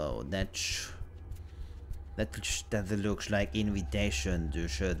 Oh, that looks like invitation to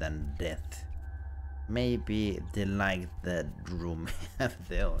certain death. Maybe they like that room have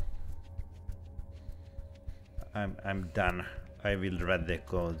their own. I'm done. I will rather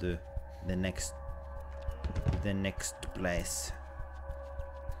go to the next place.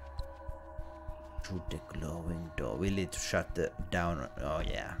 Through the glowing door. We need to shut down. Oh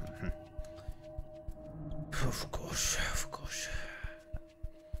yeah. Of course.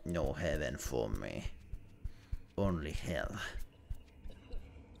 No heaven for me. Only hell.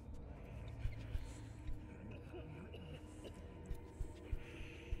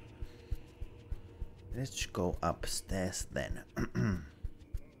 Let's go upstairs then.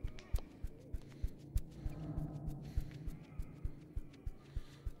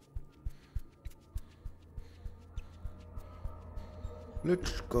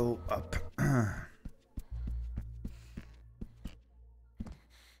 Let's go up.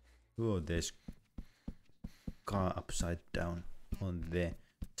 Oh, there's car upside down on the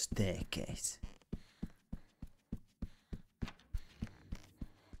staircase.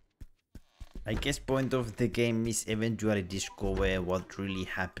 I guess point of the game is eventually discover what really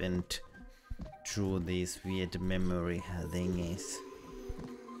happened through these weird memory thingies.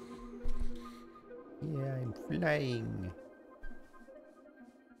 Yeah, I'm flying.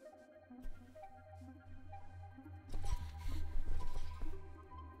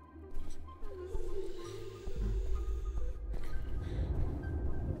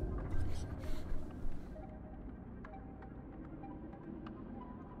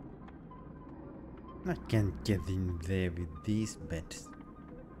 I can't get in there with these beds.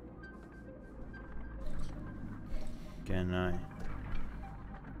 Can I?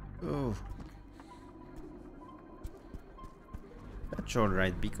 Oh. That's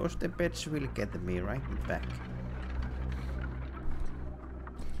alright, because the beds will get me right back.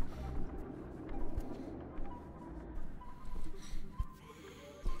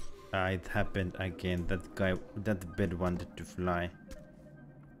 Ah, it happened again. That bed wanted to fly.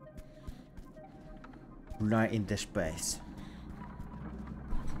 Fly into space.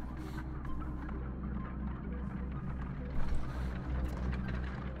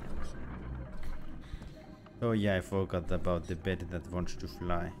 Oh yeah, I forgot about the bed that wants to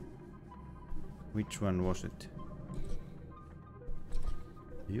fly. Which one was it?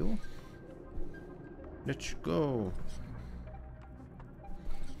 You? Let's go.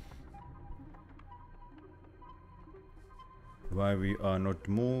 Why we are not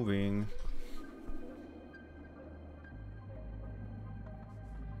moving?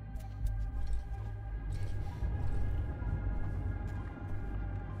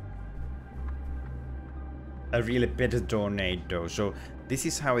 a really bad tornado. So this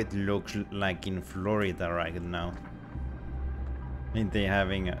is how it looks like in Florida right now. And they're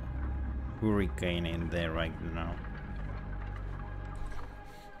having a hurricane in there right now.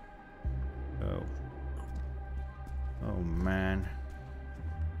 Oh man.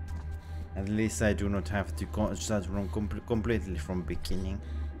 At least I do not have to start from completely from beginning.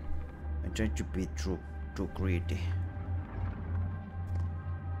 I try to be too greedy.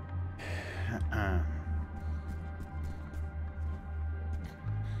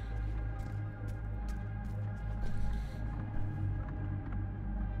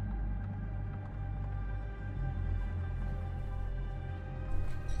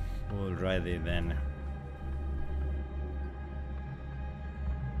 Alrighty then.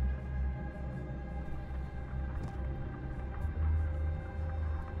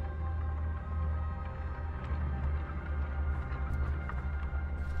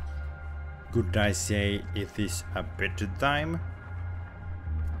 Could I say it is a better time?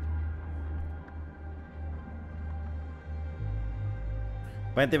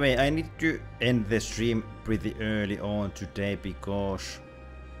 By the way, I need to end the stream pretty early on today because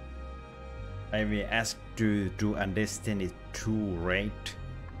I will ask to do a Destiny 2 raid,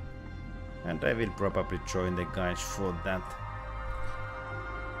 and I will probably join the guys for that.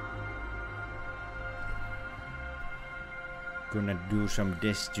 Gonna do some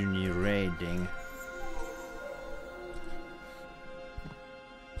Destiny raiding.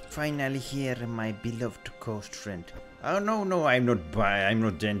 Finally here, my beloved ghost friend. Oh no, I'm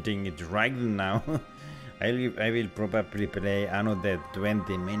not ending it right now. I will probably play another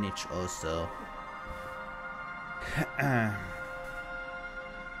 20 minutes or so. I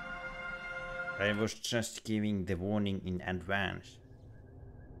was just giving the warning in advance.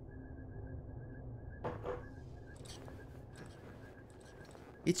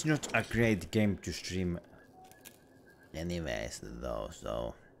 It's not a great game to stream anyways though,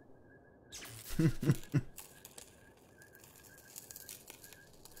 so...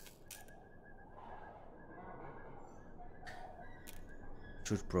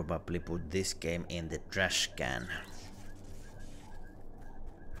 Should probably put this game in the trash can.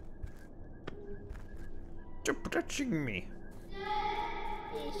 Stop touching me!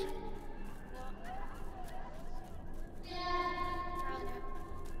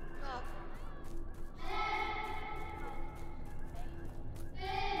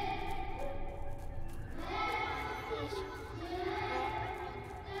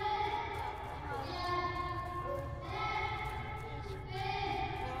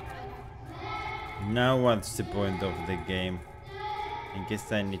 Now what's the point of the game? I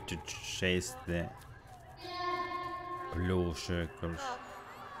guess I need to chase the blue circles.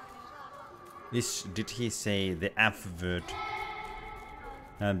 Did he say the F word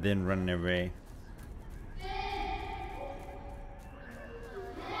and then run away?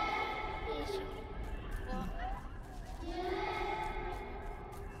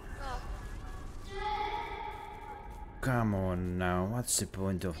 Come on now, what's the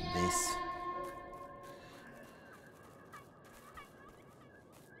point of this?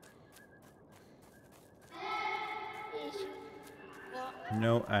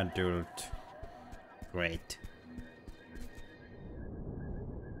 No adult. Great.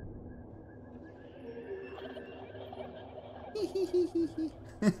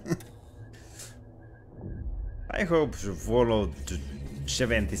 I hope the Fallout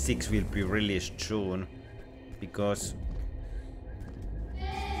 76 will be released soon, because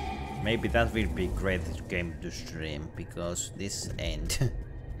maybe that will be great game to stream, because this ain't.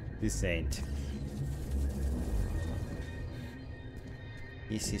 This ain't.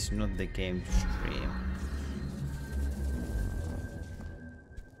 This is not the game to stream.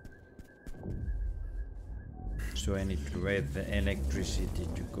 So I need to wait the electricity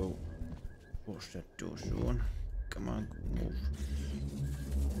to go. Was that too soon? Come on, move.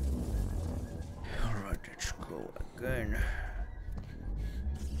 Alright, let's go again.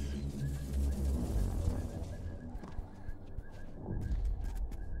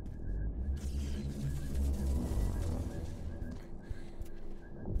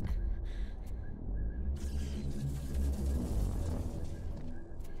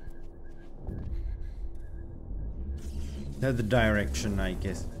 That's the direction, I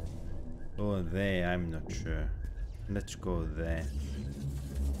guess. Oh, there, I'm not sure. Let's go there.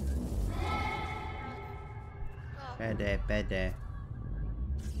 Better.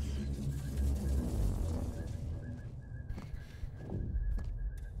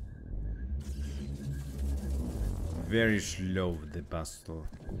 Very slow, the bustle.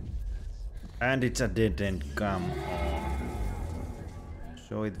 And it's a dead end, come on.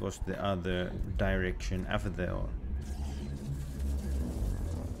 So it was the other direction after all.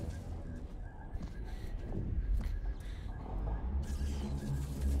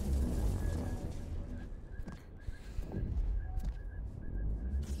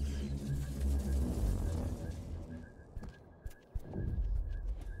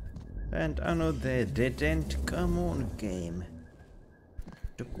 And another dead end. Come on, game.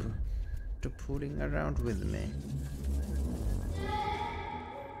 Stop fooling around with me.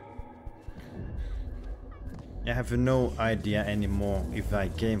 I have no idea anymore if I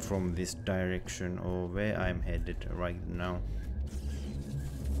came from this direction or where I'm headed right now.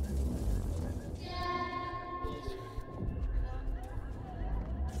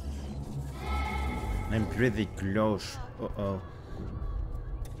 I'm pretty close. Uh-oh.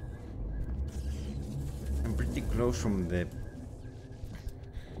 I'm pretty close from the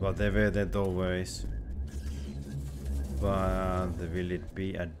whatever the door is. But will it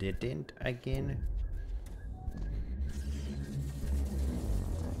be a dead end again?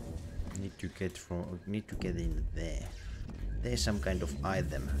 Need to get in there. There's some kind of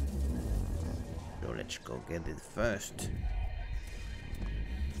item. So let's go get it first.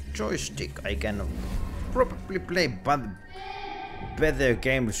 Joystick. I can probably play better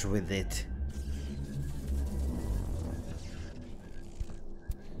games with it.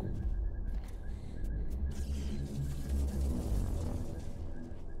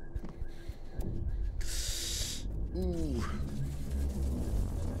 Ooh.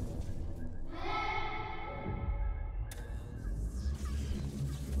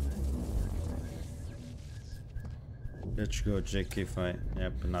 Let's go check if I...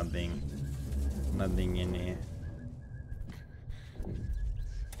 Yep, nothing. Nothing in here.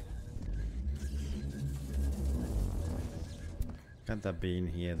 Gotta be in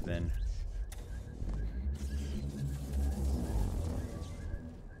here then.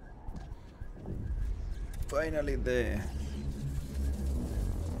 Finally there.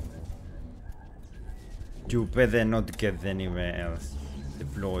 You better not get anywhere else. The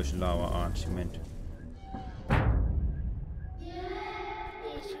floor is lava and cement.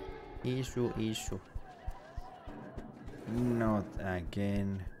 Issue. Not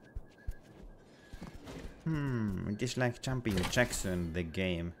again. It is like jumping jacks in the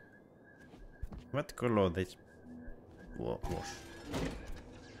game. What color this was?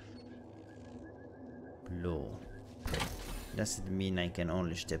 Blue. Does it mean I can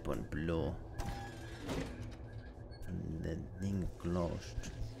only step on blue? And the thing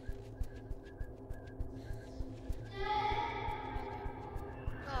closed.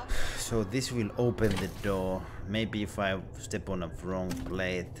 So this will open the door. Maybe if I step on a wrong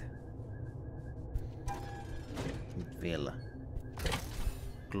plate, it will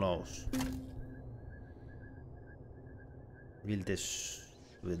close.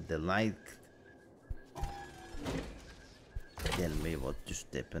 Will the light tell me what to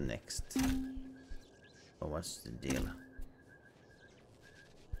step next? Or what's the deal?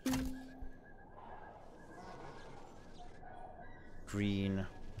 Green,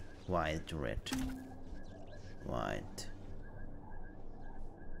 white, red. White.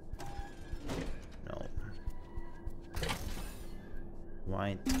 No.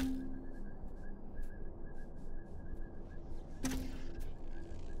 White.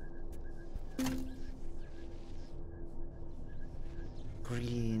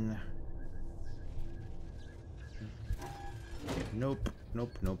 Green. Nope.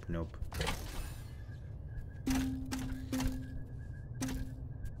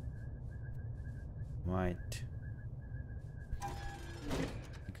 White.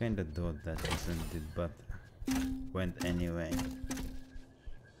 I kinda thought that wasn't it, but went anyway.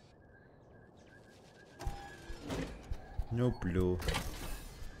 No blue.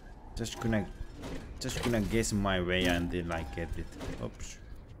 Just gonna guess my way until I get it. Oops.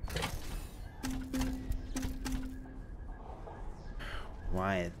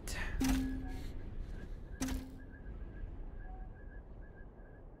 White.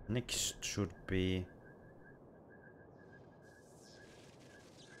 Next should be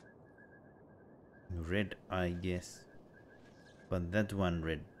red, I guess. But that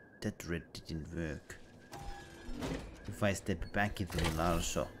red didn't work. If I step back, it will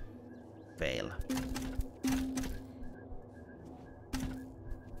also fail.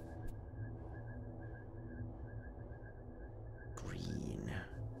 Green.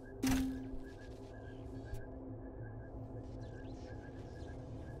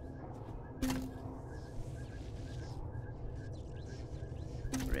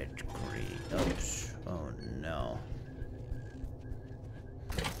 Red, green. Oops. Oh no.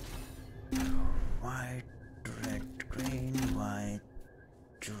 White, red, green, white.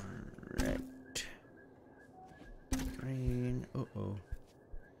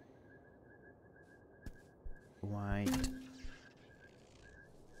 White.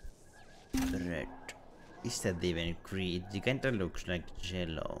 Red. Is that even green? It kinda looks like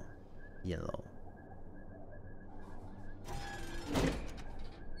yellow. Yellow.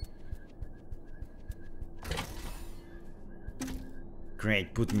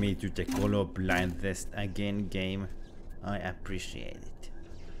 Great, put me to the color blind test again, game. I appreciate it.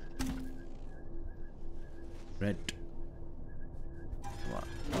 Red.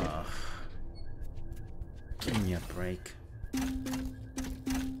 Ugh. Give me a break.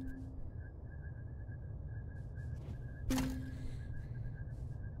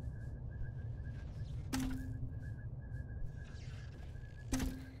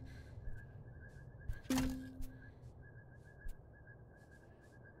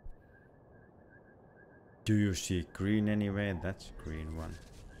 Do you see green anyway? That's green one.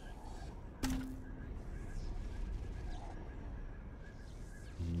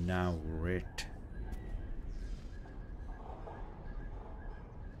 Now red.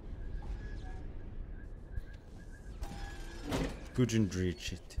 Couldn't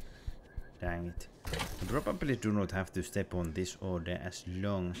reach it. Dang it. I probably do not have to step on this order as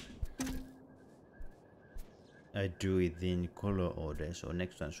long I do it in color order, so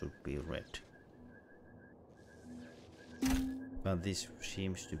next one should be red. But this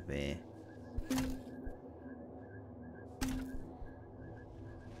seems to be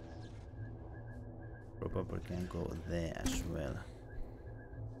probably can go there as well.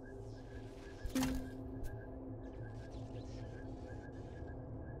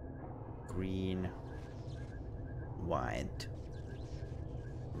 Green, white,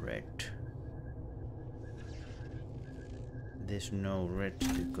 red. There's no red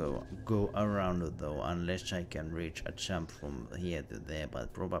to go around though, unless I can reach a jump from here to there,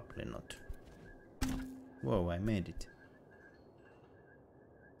 but probably not. Whoa, I made it.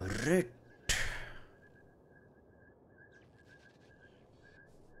 Red.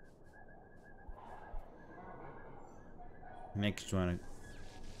 Next one,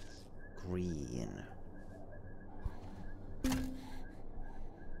 green.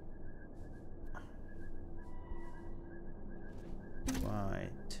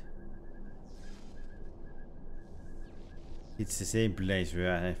 White. It's the same place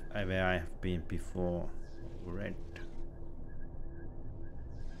where I have been before. Red.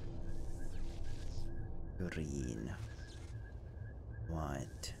 Green.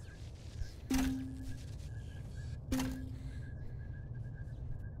 White.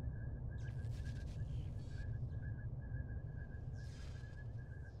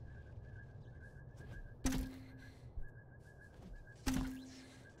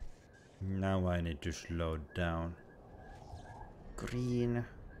 Now I need to slow down. Green.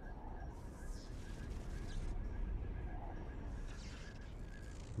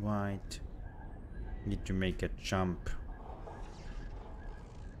 White. Need to make a jump.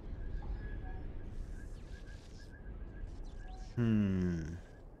 Can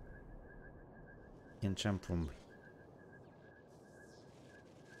jump from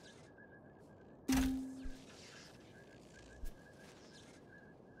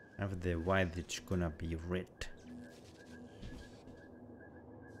after the white, it's gonna be red.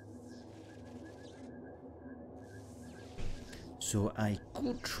 So I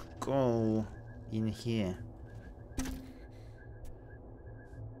could go in here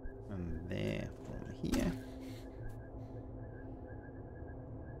and there from here.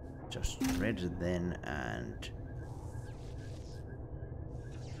 Just red then and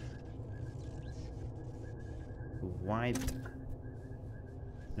white.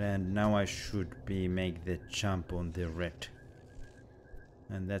 And now I should be make the jump on the red.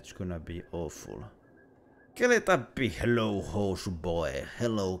 And that's gonna be awful. Keletappi, hello host boy.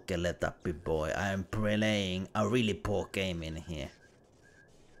 Hello Keletappi boy. I am playing a really poor game in here.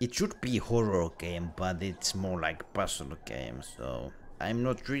 It should be horror game, but it's more like puzzle game, so I'm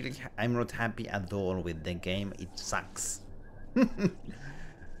not happy at all with the game. It sucks.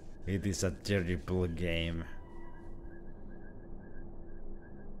 It is a terrible game.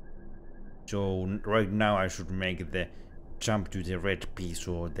 So right now I should make the jump to the red piece,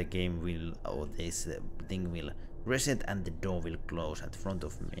 or the game will, or this thing will reset and the door will close at front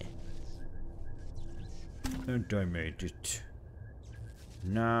of me. And I made it.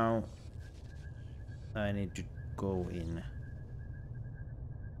 Now I need to go in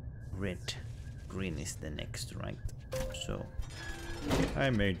red. Green is the next, right? So I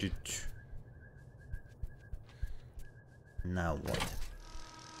made it. Now what?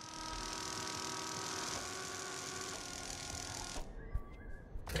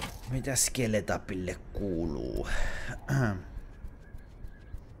 Mitä Skeletapille kuuluu?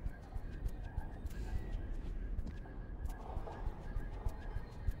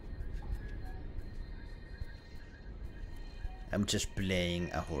 I'm just playing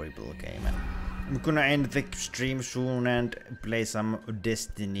a horrible game. And I'm gonna end the stream soon and play some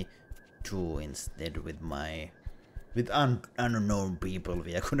Destiny 2 instead with unknown people.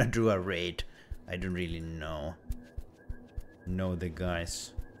 We are gonna do a raid. I don't really know the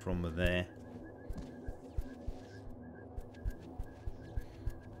guys from there.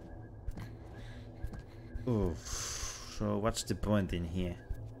 Oof. So what's the point in here?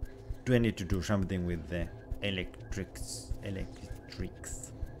 Do I need to do something with the electrics?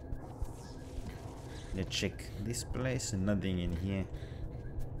 Let's check this place. Nothing in here.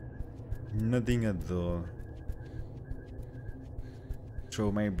 Nothing at all.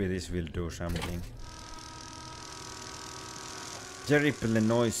 So maybe this will do something. Terrible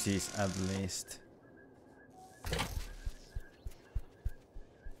noises at least.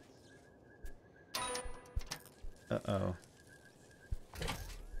 Uh-oh.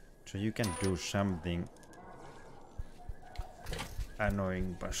 So you can do something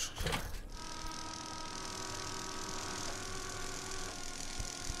annoying, but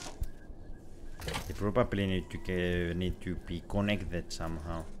they probably need to be connected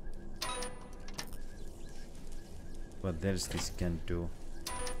somehow. What else this can do?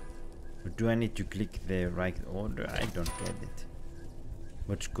 Do I need to click the right order? I don't get it.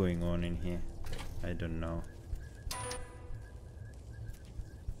 What's going on in here? I don't know.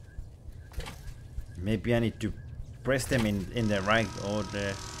 Maybe I need to press them in the right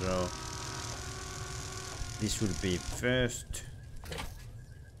order. So this would be first.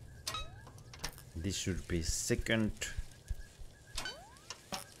 This should be second.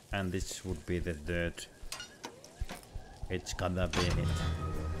 And this would be the third. It's gotta be it.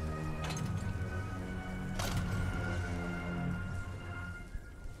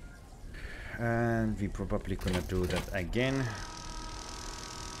 And we probably gonna do that again.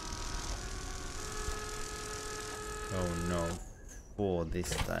 Oh no, 4 this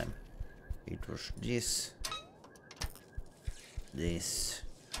time. It was this.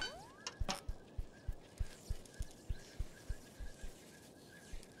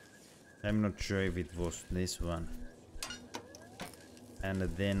 I'm not sure if it was this one. And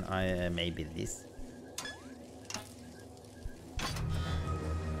then maybe this.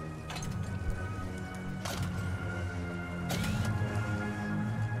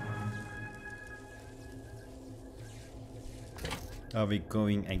 Are we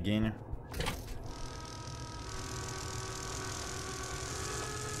going again?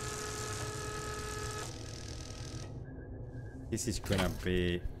 This is gonna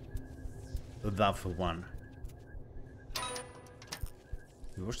be that one.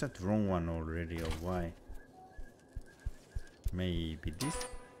 Was that wrong one already, or why? Maybe this?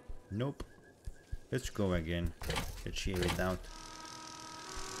 Nope. Let's go again. Let's hear it out.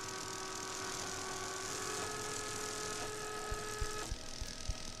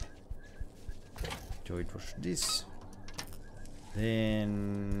 So it was this.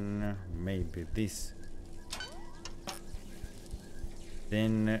 Then maybe this.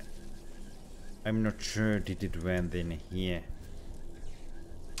 Then I'm not sure did it went in here.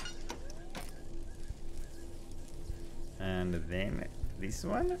 And then this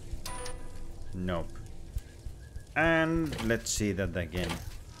one? Nope. And let's see that again.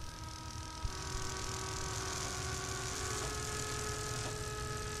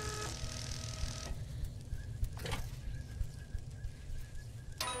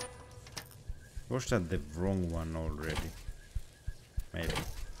 Was that the wrong one already? Maybe.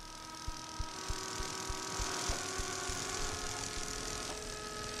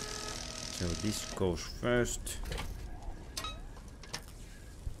 So this goes first.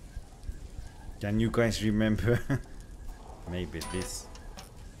 Can you guys remember? Maybe this.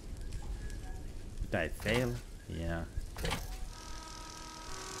 Did I fail? Yeah.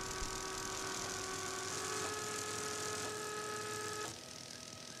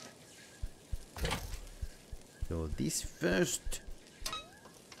 So this first,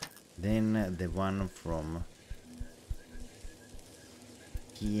 then the one from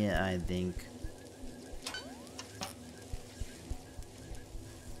here, I think.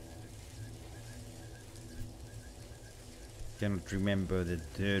 Cannot remember the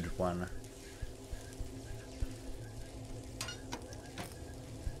third one.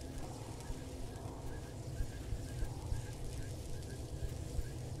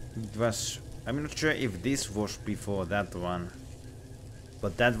 It was, I'm not sure if this was before that one,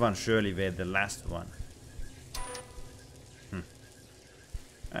 but that one surely were the last one.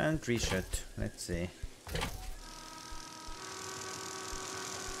 And reset, let's see.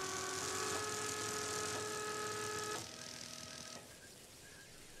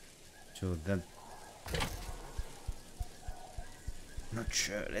 So that not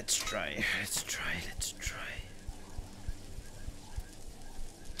sure. Let's try. Let's try. Let's try.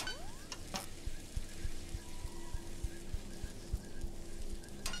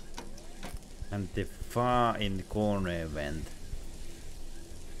 And the far in the corner went.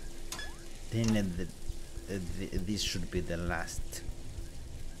 Then this should be the last.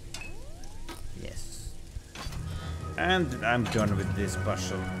 Yes. And I'm done with this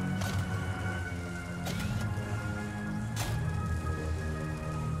puzzle.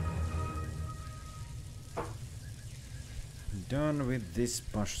 Done with this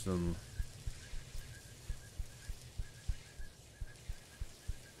puzzle.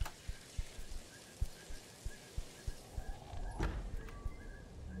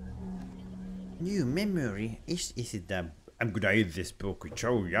 New memory? Is it that I'm gonna eat this book? It's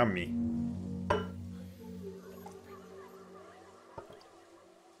so yummy.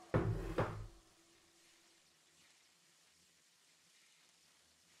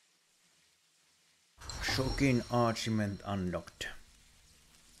 Shocking achievement unlocked.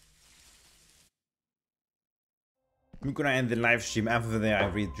 I'm gonna end the live stream. After that I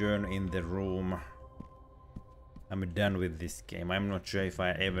return in the room. I'm done with this game. I'm not sure if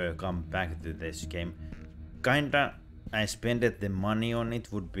I ever come back to this game. Kinda, I spent the money on it.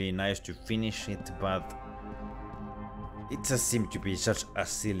 Would be nice to finish it, but it just seemed to be such a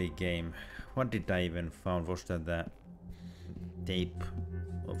silly game. What did I even found? Was that the tape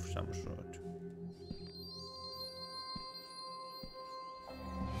of some sort?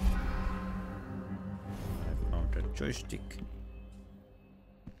 I found a joystick.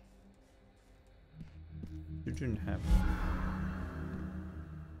 Didn't have.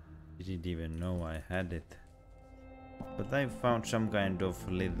 Didn't even know I had it. But I found some kind of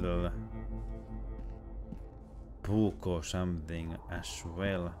little book or something as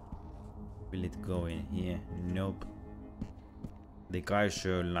well. Will it go in here? Nope. The guys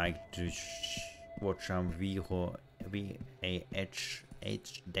sure like to watch some VHH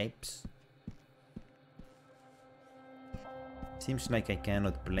tapes. Seems like I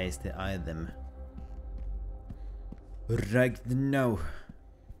cannot place the item right now.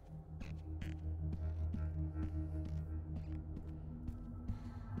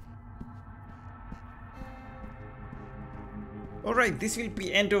 Alright, this will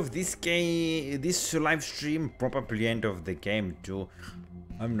be end of this game, this live stream, probably end of the game too.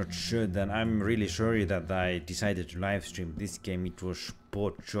 I'm not sure that I'm really sorry that I decided to live stream this game. It was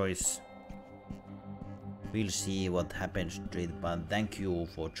poor choice. We'll see what happens to it, but thank you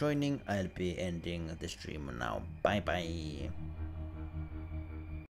for joining. I'll be ending the stream now. Bye bye.